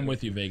story. Yeah, I'm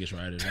with you, Vegas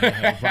writers. I don't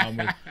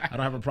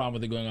have a problem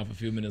with it going off a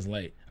few minutes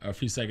late or a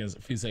few seconds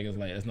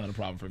late. That's not a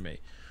problem for me.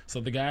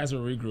 So the guys are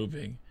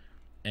regrouping,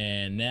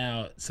 and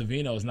now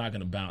Savino is not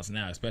going to bounce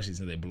now, especially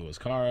since they blew his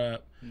car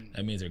up.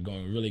 That means they're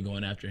really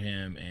going after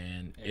him,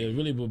 and it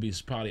really will be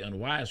probably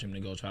unwise for him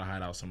to go try to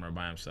hide out somewhere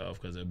by himself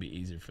because it'll be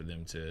easier for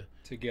them to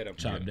get him,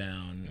 chop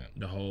down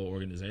the whole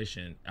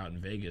organization out in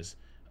Vegas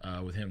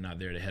with him not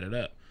there to head it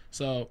up.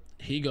 So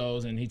he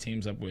goes and he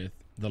teams up with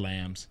the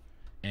Lambs,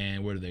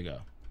 and where do they go?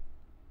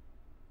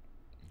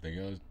 They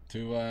go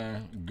to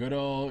good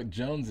old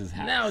Jones's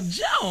house. Now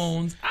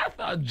Jones, I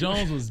thought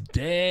Jones was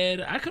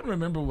dead. I couldn't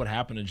remember what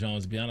happened to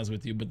Jones, to be honest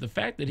with you. But the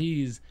fact that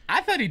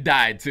I thought he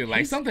died too.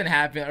 Like something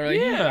happened,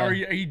 or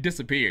he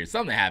disappeared.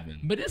 Something happened.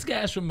 But this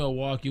guy's from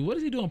Milwaukee. What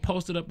is he doing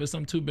posted up in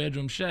some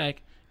 2-bedroom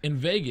shack in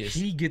Vegas?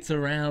 He gets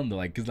around though,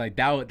 like, cause like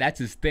that's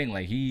his thing.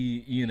 Like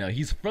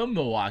he's from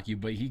Milwaukee,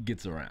 but he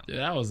gets around. Yeah,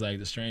 that was like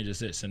the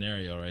strangest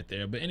scenario right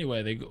there. But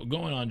anyway, they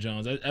going on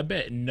Jones. I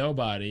bet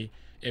nobody.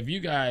 If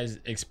you guys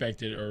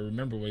expected or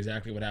remember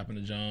exactly what happened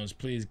to Jones,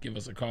 please give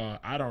us a call.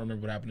 I don't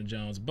remember what happened to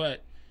Jones,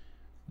 but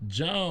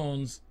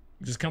Jones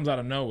just comes out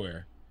of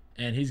nowhere,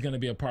 and he's going to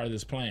be a part of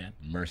this plan.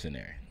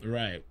 Mercenary.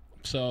 Right.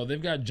 So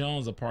they've got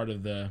Jones a part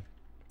of the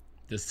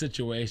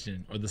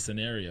situation or the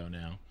scenario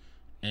now,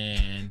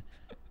 and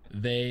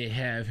they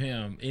have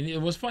him.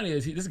 And what's funny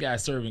is this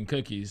guy's serving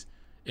cookies,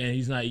 and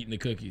he's not eating the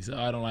cookies. Oh,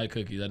 I don't like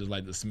cookies. I just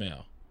like the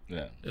smell.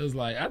 Yeah. It was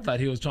like I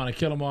thought he was trying to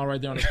kill them all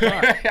right there on the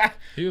spot.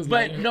 He was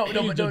but like,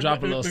 no,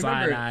 drop a little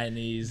cyanide in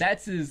these.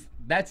 That's his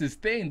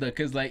thing though,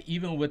 because like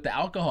even with the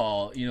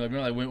alcohol,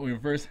 remember like when we were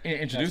first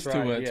introduced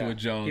to a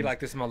Jones, he liked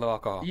the smell of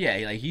alcohol.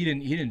 Yeah, like he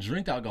didn't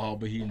drink alcohol,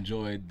 but he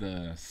enjoyed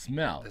the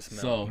smell.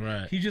 So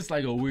he's just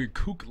like a weird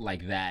kook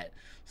like that.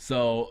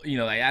 So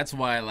like that's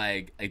why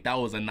like that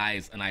was a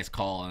nice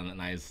call and a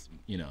nice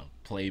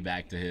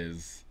playback to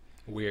his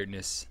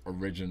weirdness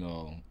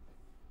original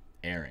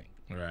airing.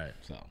 Right.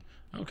 So.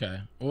 Okay.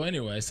 Well,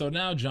 anyway, so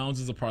now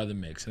Jones is a part of the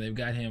mix, and they've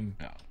got him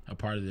a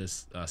part of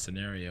this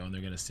scenario, and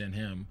they're going to send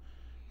him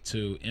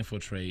to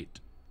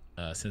infiltrate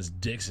since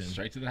Dixon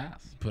straight to the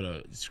house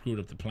screwed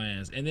up the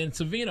plans. And then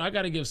Savino, I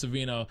got to give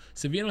Savino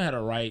had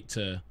a right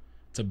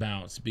to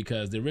bounce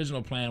because the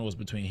original plan was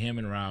between him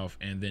and Ralph,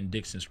 and then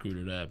Dixon screwed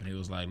it up, and he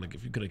was like, look,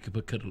 if you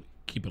could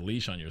keep a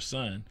leash on your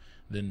son,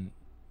 then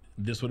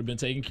this would have been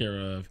taken care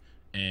of,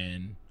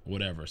 and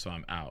whatever. So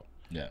I'm out.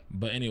 Yeah.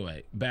 But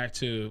anyway, back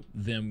to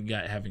them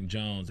having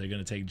Jones. They're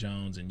going to take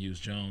Jones and use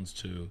Jones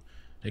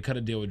they cut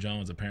a deal with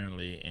Jones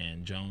apparently,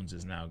 and Jones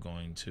is now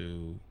going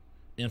to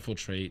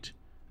infiltrate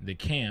the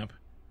camp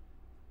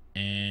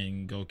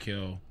and go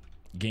kill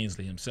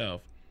Gainsley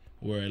himself,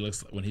 where it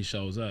looks, when he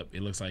shows up,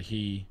 it looks like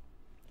he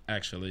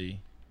actually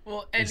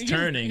is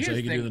turning so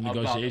he can do the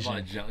negotiation.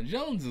 About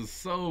Jones is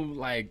so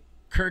like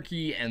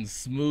quirky and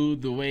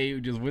smooth the way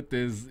just with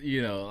this,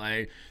 you know,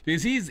 like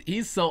because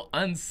he's so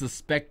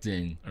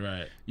unsuspecting,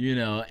 right? You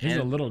know, he's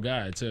a little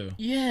guy too.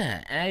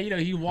 Yeah, and you know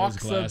he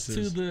walks up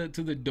to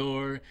the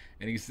door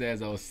and he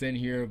says, "I was sent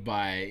here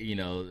by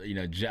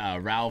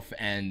Ralph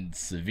and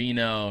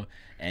Savino,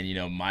 and you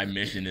know my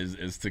mission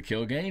is to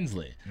kill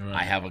Gainsley. Right.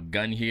 I have a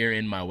gun here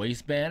in my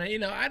waistband. And, you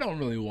know I don't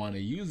really want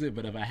to use it,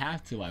 but if I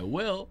have to, I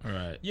will.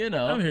 Right? You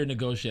know, I'm here to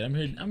negotiate.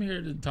 I'm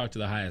here to talk to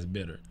the highest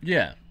bidder.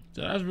 Yeah.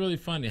 So that was really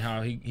funny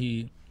how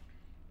he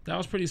that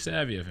was pretty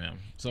savvy of him.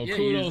 So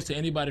kudos to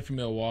anybody from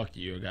Milwaukee.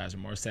 Your guys are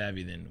more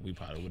savvy than we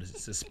probably would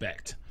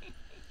suspect.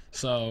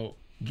 So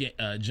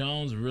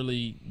Jones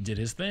really did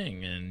his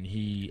thing, and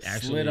he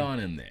actually slid on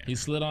in there. He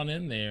slid on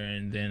in there,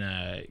 and then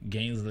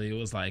Gainsley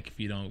was like, if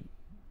you don't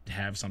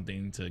have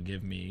something to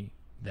give me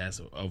that's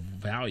of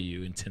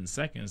value in 10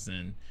 seconds,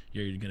 then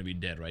you're going to be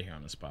dead right here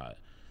on the spot.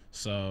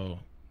 So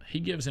he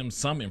gives him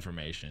some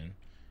information,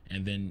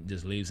 and then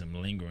just leaves him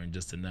lingering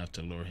just enough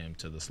to lure him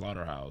to the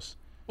slaughterhouse.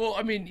 Well,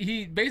 I mean,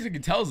 he basically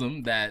tells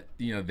him that,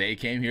 you know, they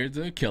came here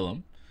to kill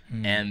him,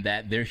 and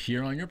that they're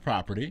here on your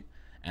property,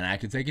 and I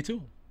can take you to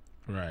them.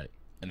 Right.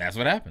 And that's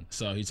what happened.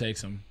 So he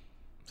takes him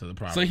to the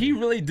property. So he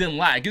really didn't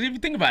lie. Because if you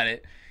think about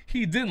it,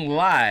 he didn't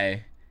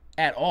lie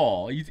at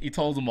all. He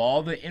told them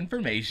all the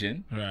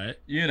information. Right.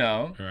 You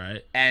know.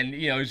 Right. And,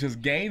 you know, it's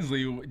just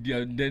Gainsley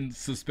didn't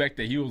suspect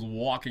that he was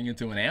walking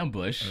into an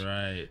ambush.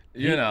 Right.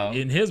 You know.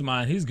 In his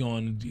mind, he's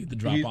going to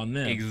drop on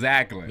them.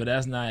 Exactly. But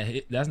that's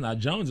not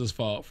Jones's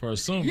fault for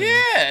assuming.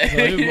 Yeah.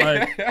 So he was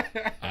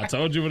like, I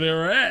told you where they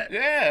were at.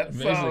 Yeah.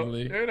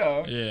 Basically. So, you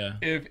know. Yeah.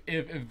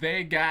 If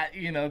they got,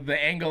 you know,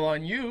 the angle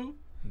on you,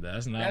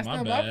 that's not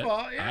my bad. My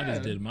fault. Yeah. I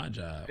just did my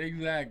job.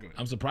 Exactly.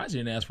 I'm surprised he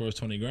didn't ask for his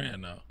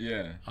 $20,000 though.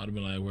 Yeah. I'd have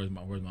been like, where's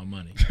my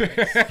money?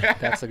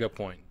 That's a good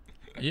point.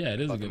 Yeah, it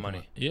is a good money.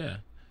 Point. Yeah.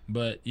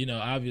 But, you know,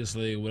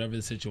 obviously whatever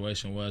the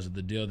situation was,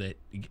 the deal that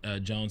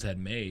Jones had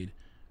made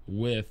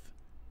with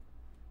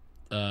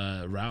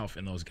Ralph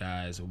and those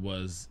guys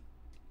was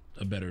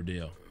a better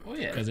deal. Well,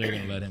 yeah. Because they were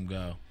going to let him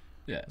go.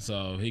 Yeah.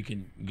 So he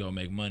can go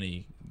make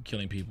money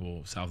killing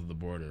people south of the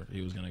border.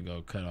 He was going to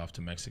go cut off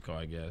to Mexico,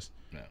 I guess.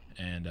 No.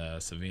 And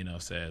Savino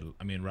said,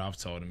 Ralph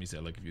told him, he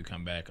said, look, if you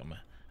come back, I'm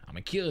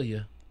gonna kill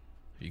you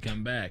if you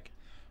come back.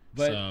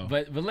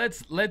 But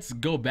let's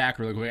go back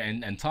real quick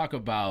and talk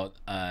about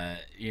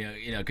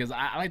you know because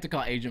I like to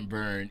call Agent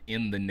Byrne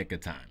in the nick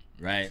of time,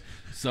 right?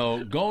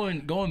 So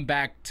going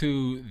back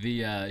to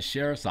the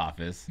sheriff's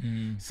office.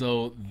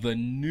 So the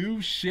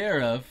new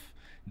sheriff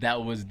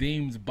that was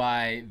deemed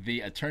by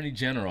the attorney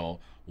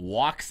general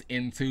walks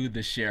into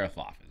the sheriff's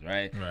office,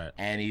 right? Right.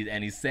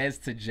 And he says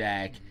to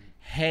Jack,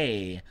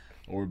 hey,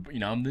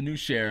 I'm the new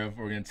sheriff.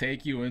 We're gonna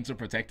take you into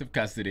protective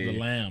custody. The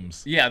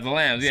Lambs. Yeah, the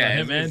Lambs. Yeah,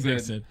 him and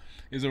Dixon.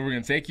 So we're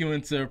gonna take you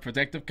into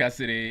protective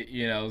custody.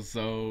 You know,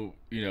 so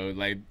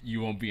like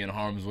you won't be in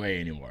harm's way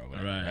anymore.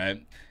 Whatever,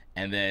 right.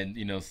 And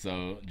then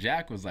so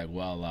Jack was like,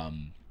 well,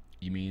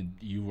 you mean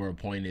you were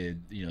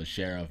appointed,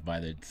 sheriff by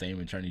the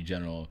same attorney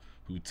general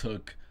who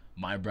took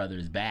my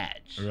brother's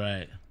badge.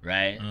 Right.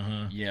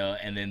 Uh-huh.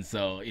 And then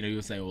so he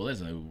was saying, well,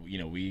 listen,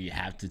 we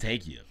have to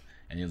take you.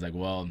 And he was like,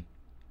 well,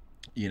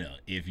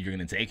 if you're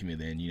gonna take me,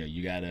 then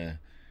you gotta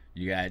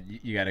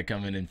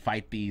come in and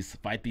fight these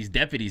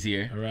deputies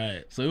here.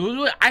 Right.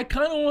 So I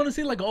kind of want to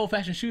see like an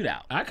old-fashioned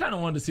shootout. I kind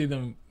of wanted to see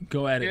them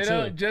go at it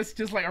too.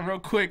 Just like a real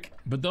quick.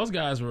 But those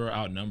guys were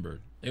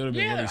outnumbered. It would have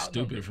been really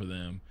stupid for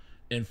them.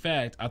 In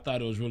fact, I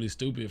thought it was really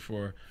stupid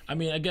for. I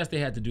mean, I guess they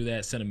had to do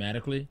that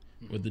cinematically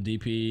with the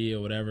DP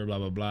or whatever, blah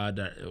blah blah.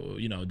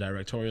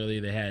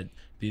 Directorially, they had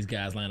these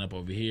guys line up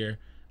over here.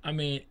 I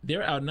mean,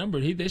 they're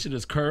outnumbered. They should have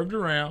just curved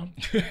around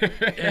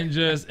and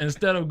just,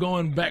 instead of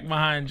going back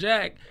behind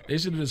Jack, they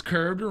should have just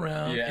curved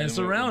around and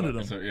surrounded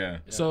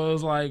him. So it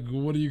was like,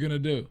 what are you going to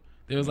do?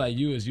 It was like,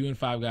 you and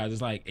 5 guys, it's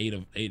like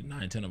 8,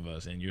 9, 10 of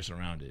us, and you're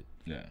surrounded.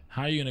 Yeah.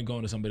 How are you going to go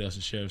into somebody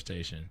else's sheriff's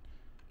station?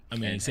 I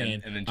mean,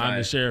 saying, I'm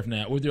the sheriff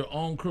now, with your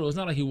own crew. It's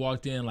not like he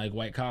walked in like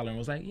white collar and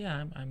was like,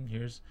 yeah, I'm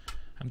here.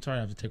 I'm sorry I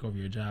have to take over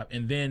your job.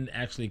 And then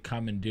actually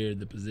commandeered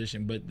the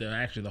position. But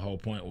actually the whole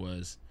point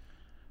was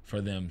for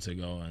them to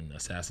go and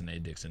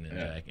assassinate Dixon and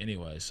Jack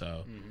anyway.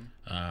 So,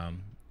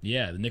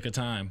 the nick of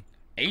time.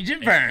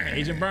 Agent Byrne.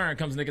 Agent Byrne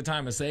comes nick of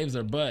time and saves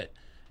their butt.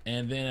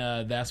 And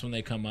then that's when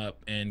they come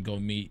up and go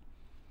meet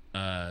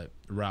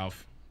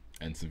Ralph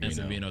and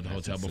Savino at the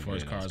hotel before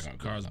his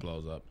cars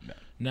blows up. Yeah.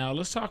 Now,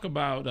 let's talk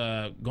about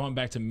going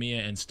back to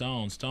Mia and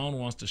Stone. Stone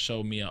wants to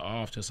show Mia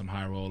off to some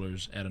high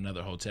rollers at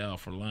another hotel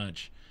for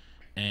lunch.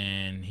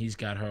 And he's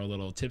got her a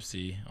little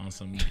tipsy on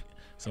some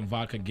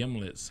vodka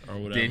gimlets or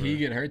whatever. Did he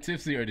get her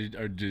tipsy or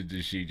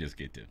did she just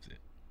get tipsy?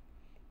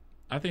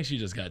 I think she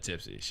just got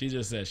tipsy. She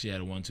just said she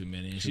had one too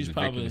many. And she's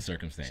probably a victim of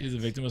circumstance. She's a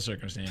victim of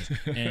circumstance.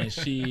 And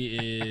she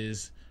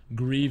is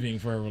grieving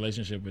for her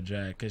relationship with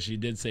Jack, because she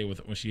did say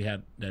when she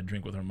had that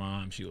drink with her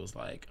mom, she was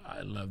like,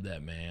 I love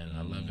that man.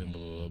 I love him,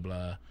 blah, blah,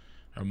 blah.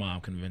 Her mom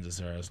convinces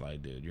her, it's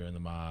like, dude, you're in the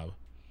mob.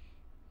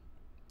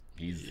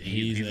 He's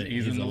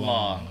in the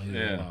law. He's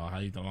in the law. How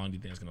long do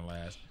you think it's going to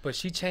last? But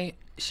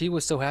she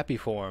was so happy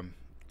for him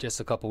just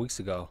a couple weeks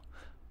ago.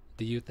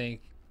 Do you think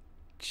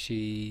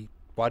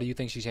why do you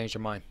think she changed her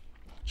mind?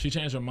 She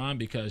changed her mind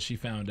because she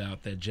found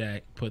out that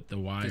Jack put the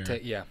wire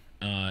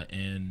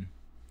in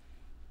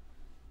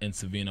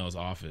Savino's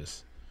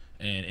office,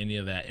 and any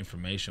of that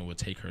information would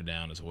take her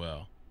down as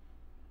well.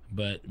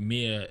 But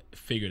Mia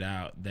figured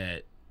out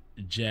that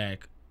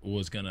Jack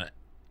was gonna,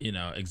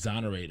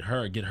 exonerate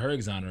her, get her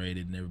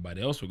exonerated, and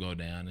everybody else would go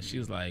down. And she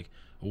was like,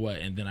 "What?"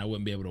 And then I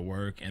wouldn't be able to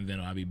work, and then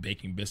I'd be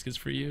baking biscuits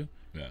for you.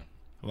 Yeah.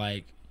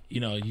 Like,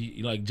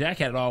 like Jack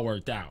had it all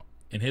worked out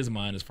in his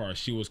mind as far as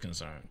she was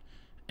concerned,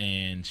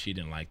 and she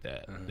didn't like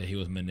that. That he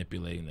was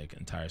manipulating the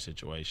entire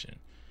situation.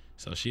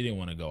 So she didn't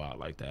want to go out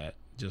like that,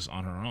 just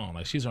on her own.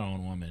 Like, she's her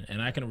own woman,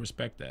 and I can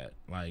respect that.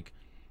 Like,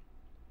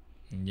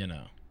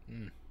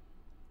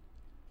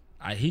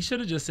 he should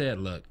have just said,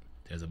 "Look,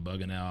 there's a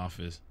bug in that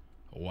office.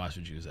 Watch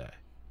what you say."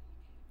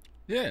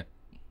 Yeah.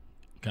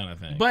 Kind of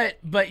thing.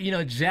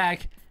 But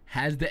Jack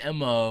has the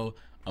MO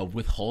of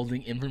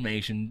withholding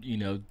information,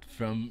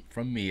 from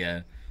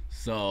Mia.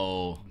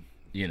 So,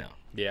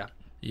 Yeah.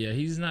 Yeah,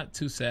 he's not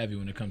too savvy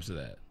when it comes to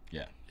that.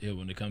 Yeah.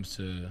 When it comes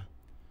to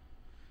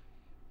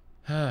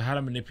how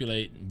to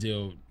manipulate and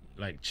deal,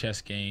 like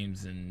chess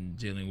games and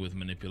dealing with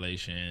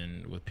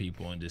manipulation with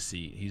people and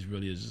deceit. He's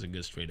really just a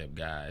good straight up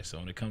guy. So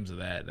when it comes to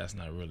that, that's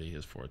not really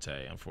his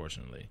forte,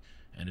 unfortunately.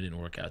 And it didn't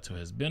work out to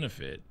his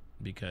benefit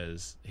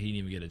because he didn't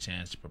even get a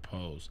chance to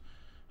propose.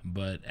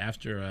 But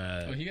after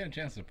he got a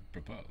chance to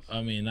propose.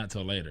 I mean, not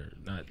till later.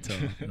 Not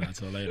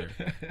till later.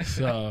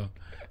 So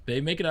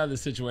they make it out of the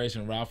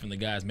situation. Ralph and the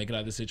guys make it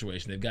out of the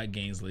situation. They've got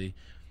Gainsley.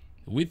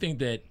 We think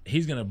that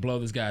he's gonna blow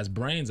this guy's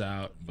brains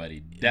out, but he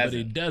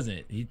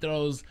doesn't. He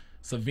throws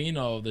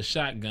Savino the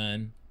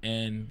shotgun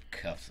and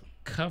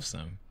cuffs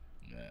him.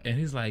 Yeah. And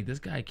he's like, "This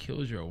guy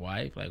kills your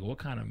wife. Like, what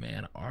kind of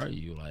man are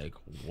you? Like,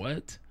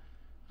 what?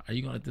 Are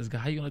you gonna let this guy?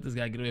 How you gonna let this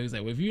guy get away?" He's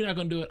like, "Well, if you're not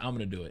gonna do it, I'm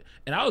gonna do it."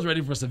 And I was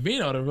ready for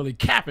Savino to really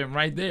cap him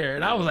right there.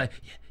 And I was like,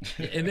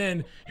 yeah. And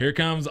then here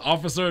comes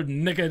Officer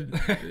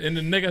Nicka in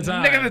the nick of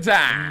time.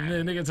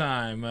 Nick of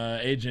time.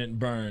 Agent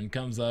Byrne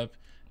comes up,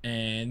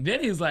 and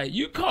then he's like,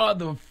 "You called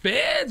the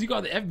feds? You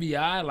called the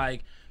FBI?"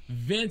 Like,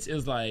 Vince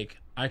is like,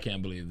 "I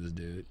can't believe this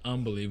dude.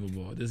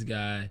 Unbelievable. This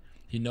guy.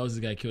 He knows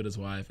this guy killed his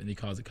wife, and he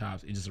calls the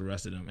cops. He just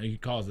arrested him, and he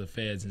calls the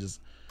feds, and just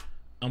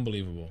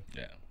unbelievable."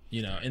 Yeah.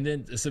 And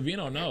then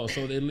Savino knows,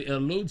 so it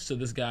alludes to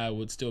this guy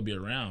would still be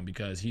around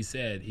because he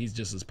said he's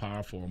just as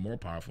powerful or more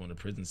powerful in the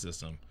prison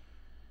system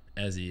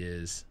as he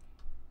is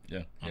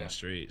on the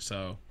street.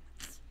 So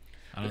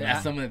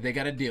that's something that they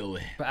got to deal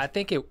with. But I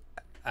think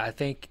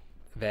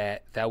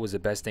that was the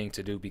best thing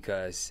to do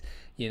because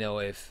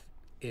if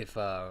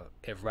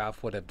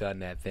Ralph would have done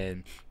that,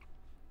 then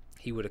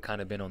he would have kind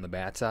of been on the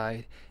bad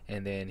side,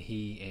 and then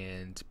he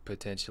and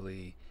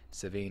potentially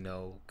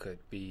Savino could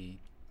be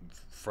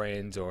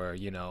friends, or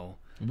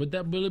would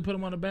that really put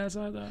him on the bad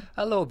side though?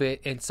 A little bit.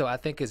 And so I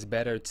think it's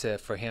better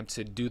for him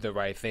to do the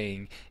right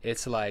thing.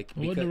 It's like,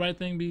 wouldn't the right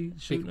thing be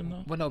shooting him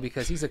though? Well, no,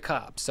 because he's a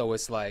cop, so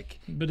it's like,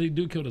 but he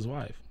killed his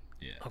wife.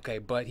 Yeah. Okay,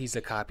 but he's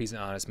a cop. He's an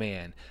honest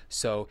man,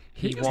 so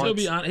he can still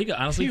be honest. He could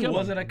honestly kill him. He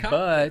wasn't a cop,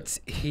 but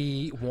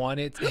he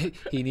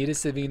needed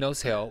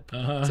Savino's help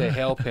to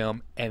help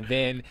him. And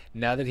then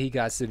now that he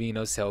got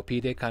Savino's help,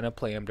 he did kind of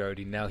play him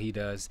dirty. Now he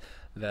does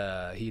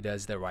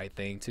the right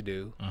thing to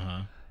do.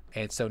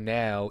 And so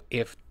now,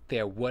 if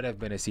there would have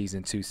been a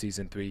season 2,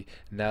 season 3,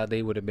 now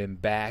they would have been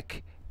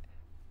back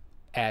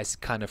as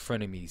kind of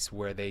frenemies,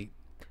 where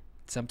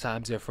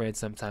sometimes they're friends,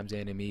 sometimes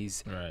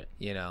enemies, right?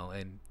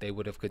 And he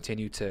would have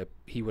continued to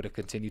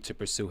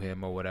pursue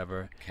him or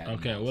whatever.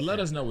 Okay, well, let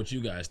us know what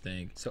you guys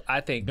think. So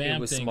I think Bamm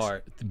was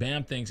smart.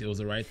 Bamm thinks it was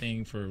the right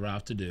thing for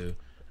Ralph to do,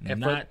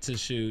 not to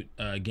shoot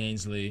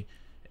Gainsley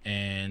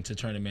and to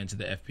turn him into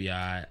the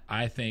FBI.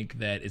 I think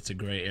that it's a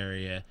gray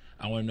area.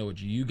 I want to know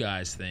what you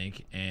guys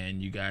think,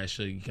 and you guys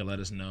can let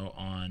us know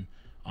on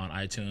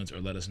iTunes, or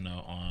let us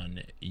know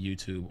on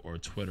YouTube or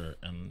Twitter,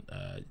 and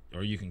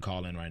or you can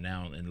call in right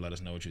now and let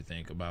us know what you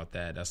think about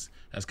that. That's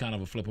kind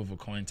of a flip of a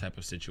coin type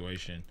of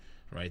situation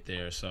right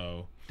there.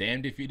 So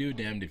damned if you do,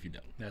 damned if you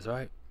don't. That's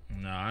right.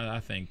 No, I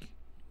think,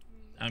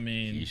 I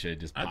mean, you should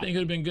just. I think it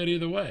would have been good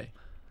either way.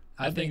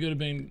 I think it would have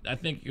been. I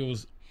think it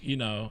was. It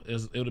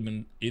would have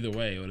been either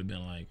way. It would have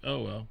been like,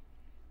 oh well,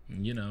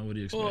 what do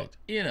you expect?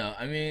 Well,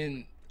 I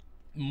mean,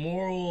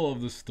 moral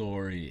of the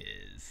story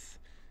is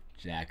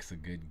Jack's a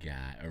good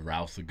guy, or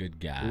Ralph's a good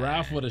guy.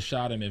 Ralph would have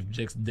shot him if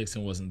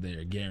Dixon wasn't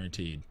there,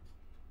 guaranteed.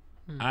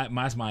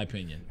 That's my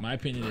opinion. My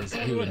opinion is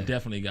he would have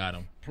definitely got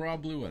him.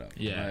 Probably would have.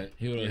 Yeah,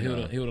 he would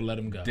have let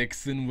him go.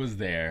 Dixon was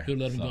there. He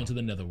would have let him go into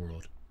the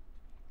netherworld.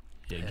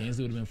 Yeah,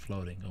 Gainsley would have been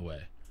floating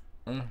away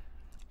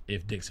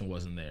if Dixon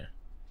wasn't there.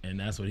 And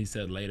that's what he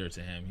said later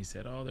to him. He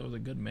said, "Oh, there was a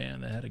good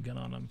man that had a gun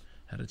on him,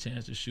 had a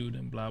chance to shoot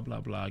him, blah,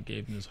 blah, blah."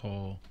 Gave him this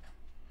whole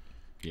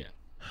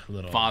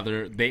little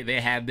father.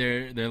 They had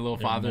their little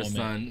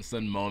father-son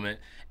moment.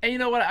 And you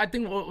know what? I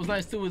think what was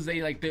nice too was they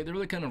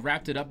really kind of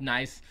wrapped it up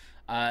nice.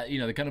 You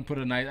know, they kind of put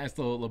a nice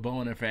little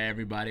bow in it for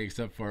everybody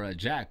except for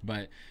Jack.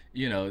 But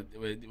you know,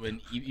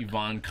 when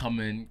Yvonne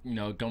coming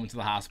to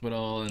the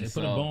hospital, and they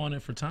put a bow on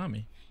it for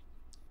Tommy.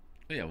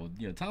 Yeah, well,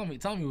 you know,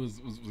 Tommy was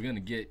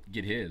gonna get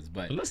his,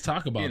 but let's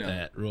talk about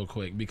that real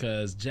quick,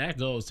 because Jack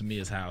goes to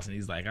Mia's house and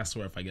he's like, I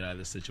swear if I get out of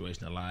this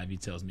situation alive, he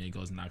tells me, he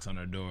goes and knocks on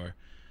her door,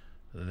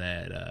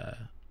 that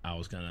I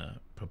was gonna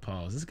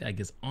propose. This guy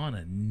gets on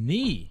a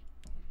knee.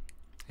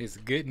 His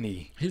good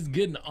knee. He's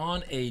getting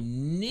on a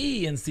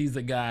knee and sees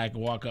the guy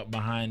walk up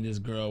behind this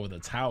girl with a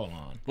towel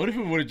on. What if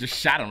we would have just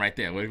shot him right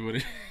there? What if we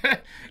would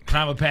have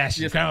crime of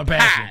passion. Just crime of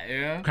passion.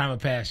 Yeah? Crime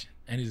of passion.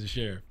 And he's a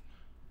sheriff.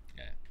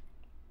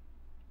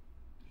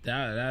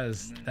 Yeah.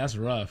 That's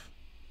rough.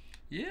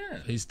 Yeah.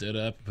 He stood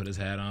up, put his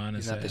hat on,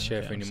 He's and not the said,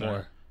 sheriff okay,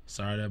 anymore.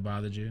 Sorry that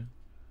bothered you.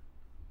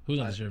 Who's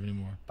not the sheriff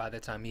anymore? By the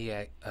time he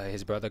had,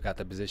 his brother got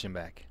the position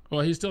back.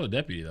 Well, he's still a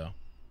deputy though.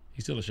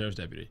 He's still a sheriff's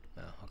deputy.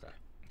 Oh, okay.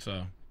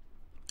 So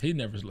he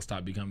never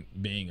stopped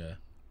being a.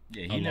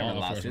 Yeah, he never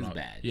lost his badge.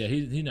 badge. Yeah,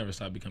 he never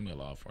stopped becoming a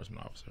law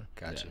enforcement officer.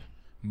 Gotcha. Yeah.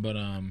 But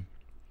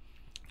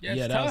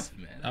yeah,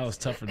 that was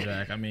tough for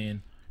Jack. I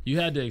mean, you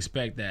had to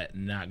expect that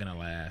not gonna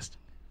last.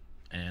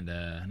 And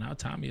now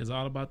Tommy is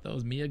all about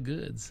those Mia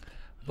goods.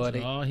 But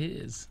all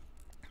his.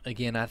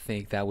 Again, I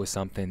think that was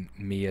something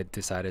Mia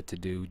decided to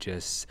do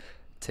just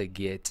to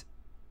get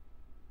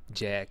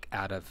Jack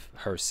out of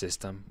her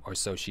system, or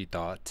so she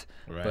thought.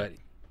 Right. But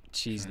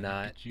she's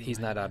not. He's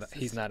not out.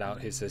 He's not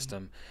out his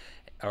system,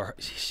 or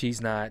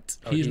she's not.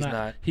 Or he's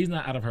not. He's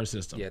not out of her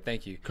system. Yeah,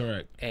 thank you.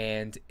 Correct.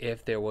 And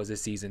if there was a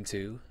season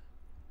 2,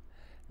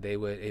 they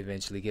would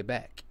eventually get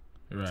back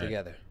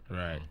together.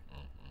 Right.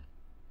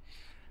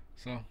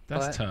 So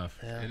that's tough.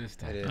 Yeah, it is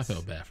tough. I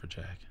feel bad for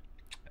Jack.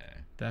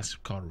 That's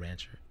called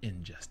rancher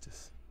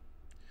injustice.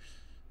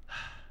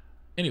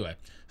 Anyway,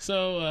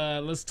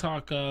 so let's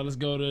talk. Let's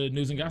go to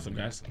news and gossip,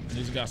 guys.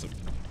 News and gossip.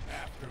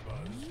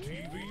 AfterBuzz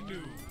TV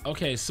News.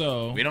 Okay,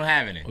 so we don't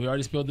have any. We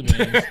already spilled the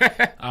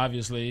beans.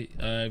 Obviously,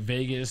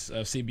 Vegas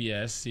of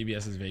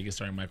CBS's Vegas,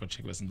 starring Michael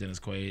Chiklis and Dennis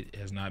Quaid,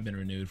 has not been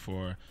renewed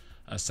for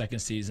a second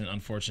season.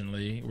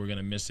 Unfortunately, we're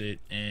gonna miss it.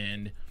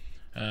 And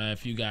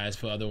if you guys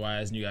feel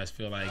otherwise, and you guys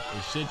feel like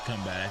it should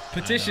come back,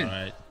 petition.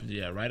 Right?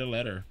 Yeah, write a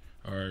letter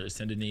or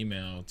send an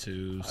email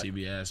to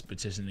CBS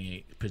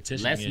petitioning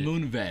Les it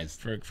Moonves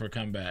for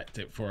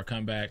a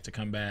comeback to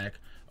come back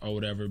or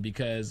whatever,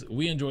 because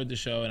we enjoyed the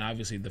show, and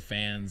obviously the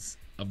fans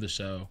of the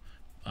show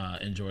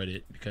enjoyed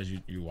it because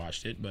you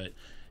watched it. But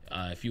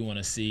if you want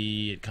to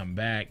see it come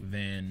back,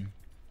 then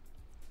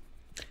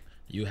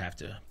you have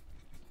to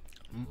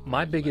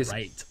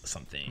write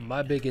something.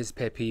 My biggest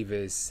pet peeve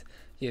is,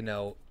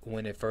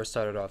 when it first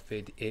started off,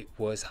 it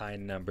was high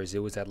in numbers. It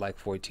was at like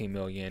 14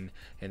 million,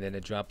 and then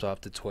it dropped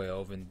off to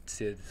 12 and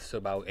to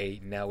about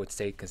 8. Now it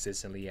stayed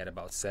consistently at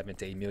about 7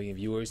 to 8 million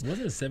viewers.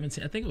 Wasn't it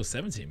 17? I think it was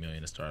 17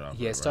 million to start off.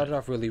 Yeah, it started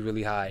off really,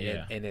 really high,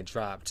 Yeah. and it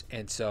dropped.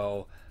 And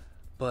so,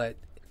 but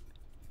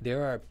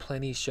there are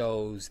plenty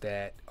shows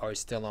that are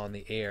still on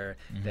the air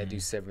that do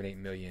 7, 8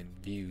 million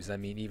views. I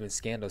mean, even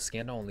Scandal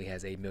only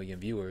has 8 million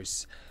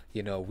viewers,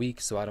 a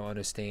week. So I don't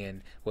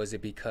understand. Was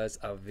it because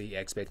of the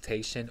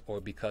expectation or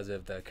because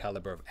of the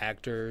caliber of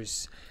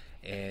actors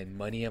and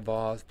money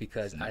involved?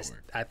 Because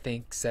I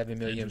think 7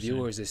 million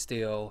viewers is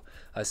still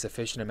a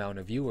sufficient amount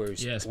of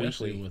viewers. Yeah,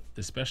 especially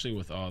weekly.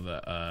 with all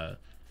the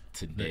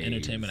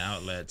entertainment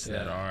outlets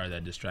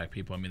that distract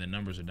people. I mean, the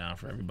numbers are down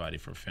for everybody,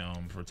 for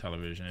film, for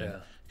television,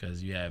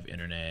 because you have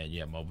internet,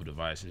 you have mobile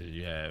devices,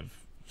 you have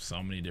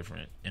so many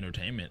different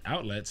entertainment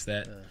outlets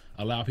that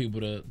allow people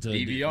to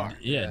DVR.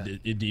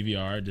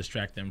 DVR,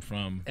 distract them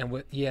from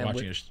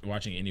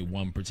watching any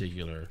one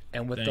particular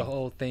and with thing. The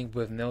whole thing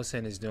with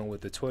Nielsen is doing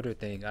with the Twitter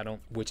thing, I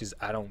don't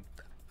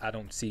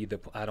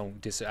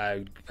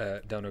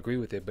agree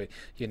with it, but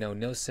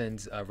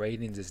Nielsen's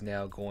ratings is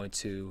now going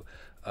to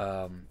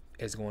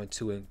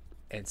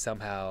and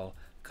somehow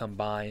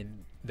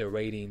combine the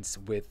ratings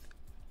with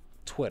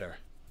Twitter.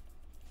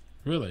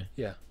 Really?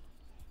 Yeah.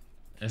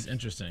 That's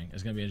interesting.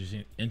 It's gonna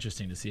be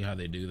interesting to see how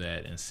they do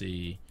that and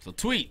see. So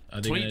tweet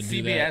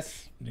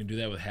CBS. They do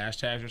that with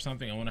hashtags or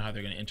something. I wonder how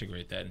they're gonna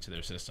integrate that into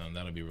their system.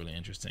 That'll be really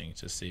interesting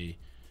to see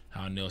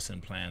how Nielsen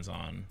plans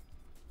on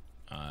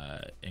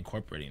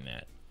incorporating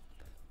that.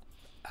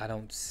 I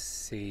don't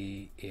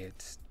see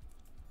it.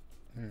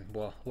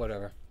 Well,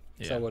 whatever.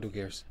 Yeah. So what? Who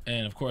cares?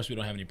 And of course, we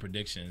don't have any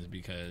predictions,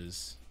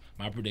 because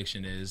my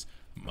prediction is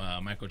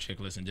Michael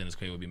Chiklis and Dennis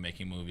Quaid will be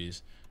making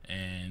movies,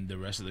 and the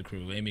rest of the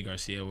crew, Amy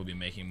Garcia, will be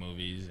making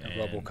movies, and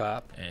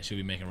RoboCop, and she'll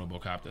be making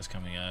RoboCop that's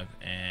coming up,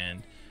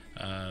 and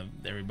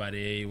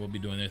everybody will be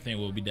doing their thing.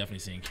 We'll be definitely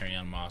seeing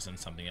Carrie-Anne Moss and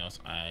something else,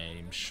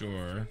 I'm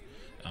sure,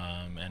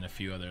 and a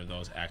few other of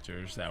those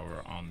actors that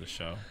were on the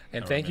show.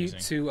 And thank you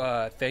to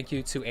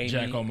Amy.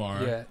 Jack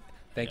Omar. Yeah.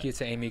 Thank you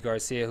to Amy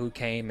Garcia, who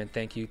came, and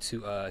thank you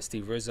to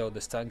Steve Rizzo, the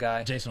stunt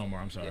guy. Jason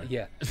Omar, I'm sorry.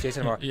 Yeah,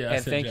 Jason Omar. Yeah,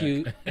 and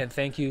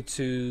thank you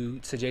to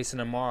Jason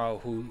Amaro,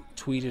 who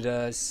tweeted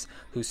us,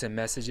 who sent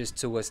messages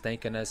to us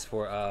thanking us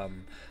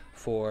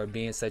for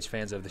being such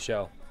fans of the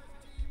show.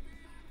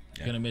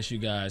 Gonna miss you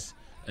guys.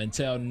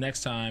 Until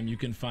next time, you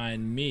can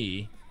find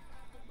me.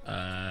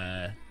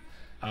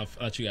 I'll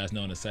let you guys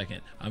know in a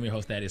second. I'm your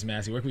host, Thaddeus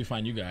Massey. Where can we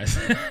find you guys?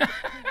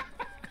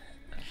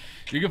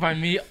 You can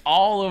find me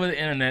all over the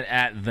internet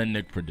at the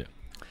Nick Perdue.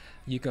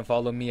 You can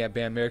follow me at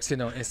Bamm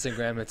Ericsen on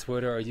Instagram and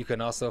Twitter, or you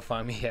can also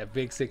find me at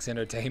Big Six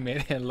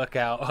Entertainment, and look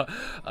out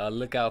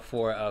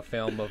for a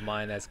film of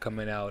mine that's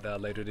coming out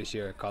later this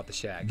year called The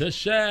Shack. The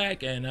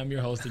Shack, and I'm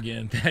your host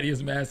again,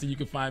 Thaddeus Massey. You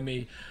can find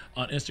me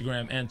on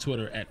Instagram and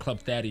Twitter at Club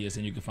Thaddeus,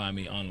 and you can find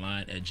me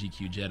online at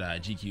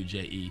GQJedi,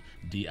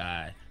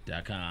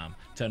 GQJEDI.com.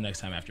 Till next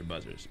time, After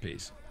Buzzers.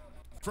 Peace.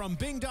 From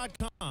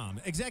Bing.com,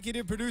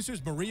 executive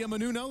producers Maria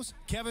Menounos,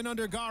 Kevin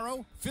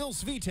Undergaro, Phil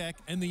Svitek,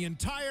 and the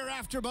entire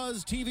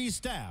AfterBuzz TV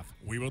staff,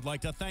 we would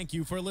like to thank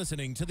you for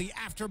listening to the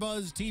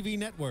AfterBuzz TV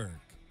network.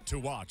 To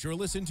watch or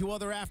listen to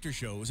other after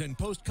shows and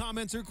post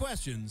comments or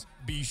questions,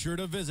 be sure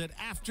to visit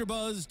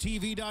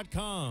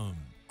AfterBuzzTV.com.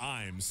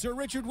 I'm Sir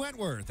Richard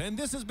Wentworth, and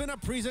this has been a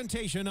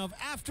presentation of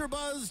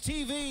AfterBuzz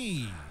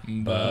TV.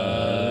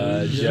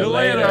 Buzz you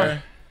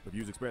later. The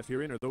views expressed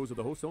herein are those of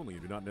the hosts only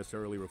and do not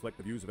necessarily reflect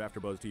the views of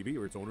AfterBuzz TV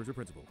or its owners or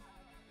principals.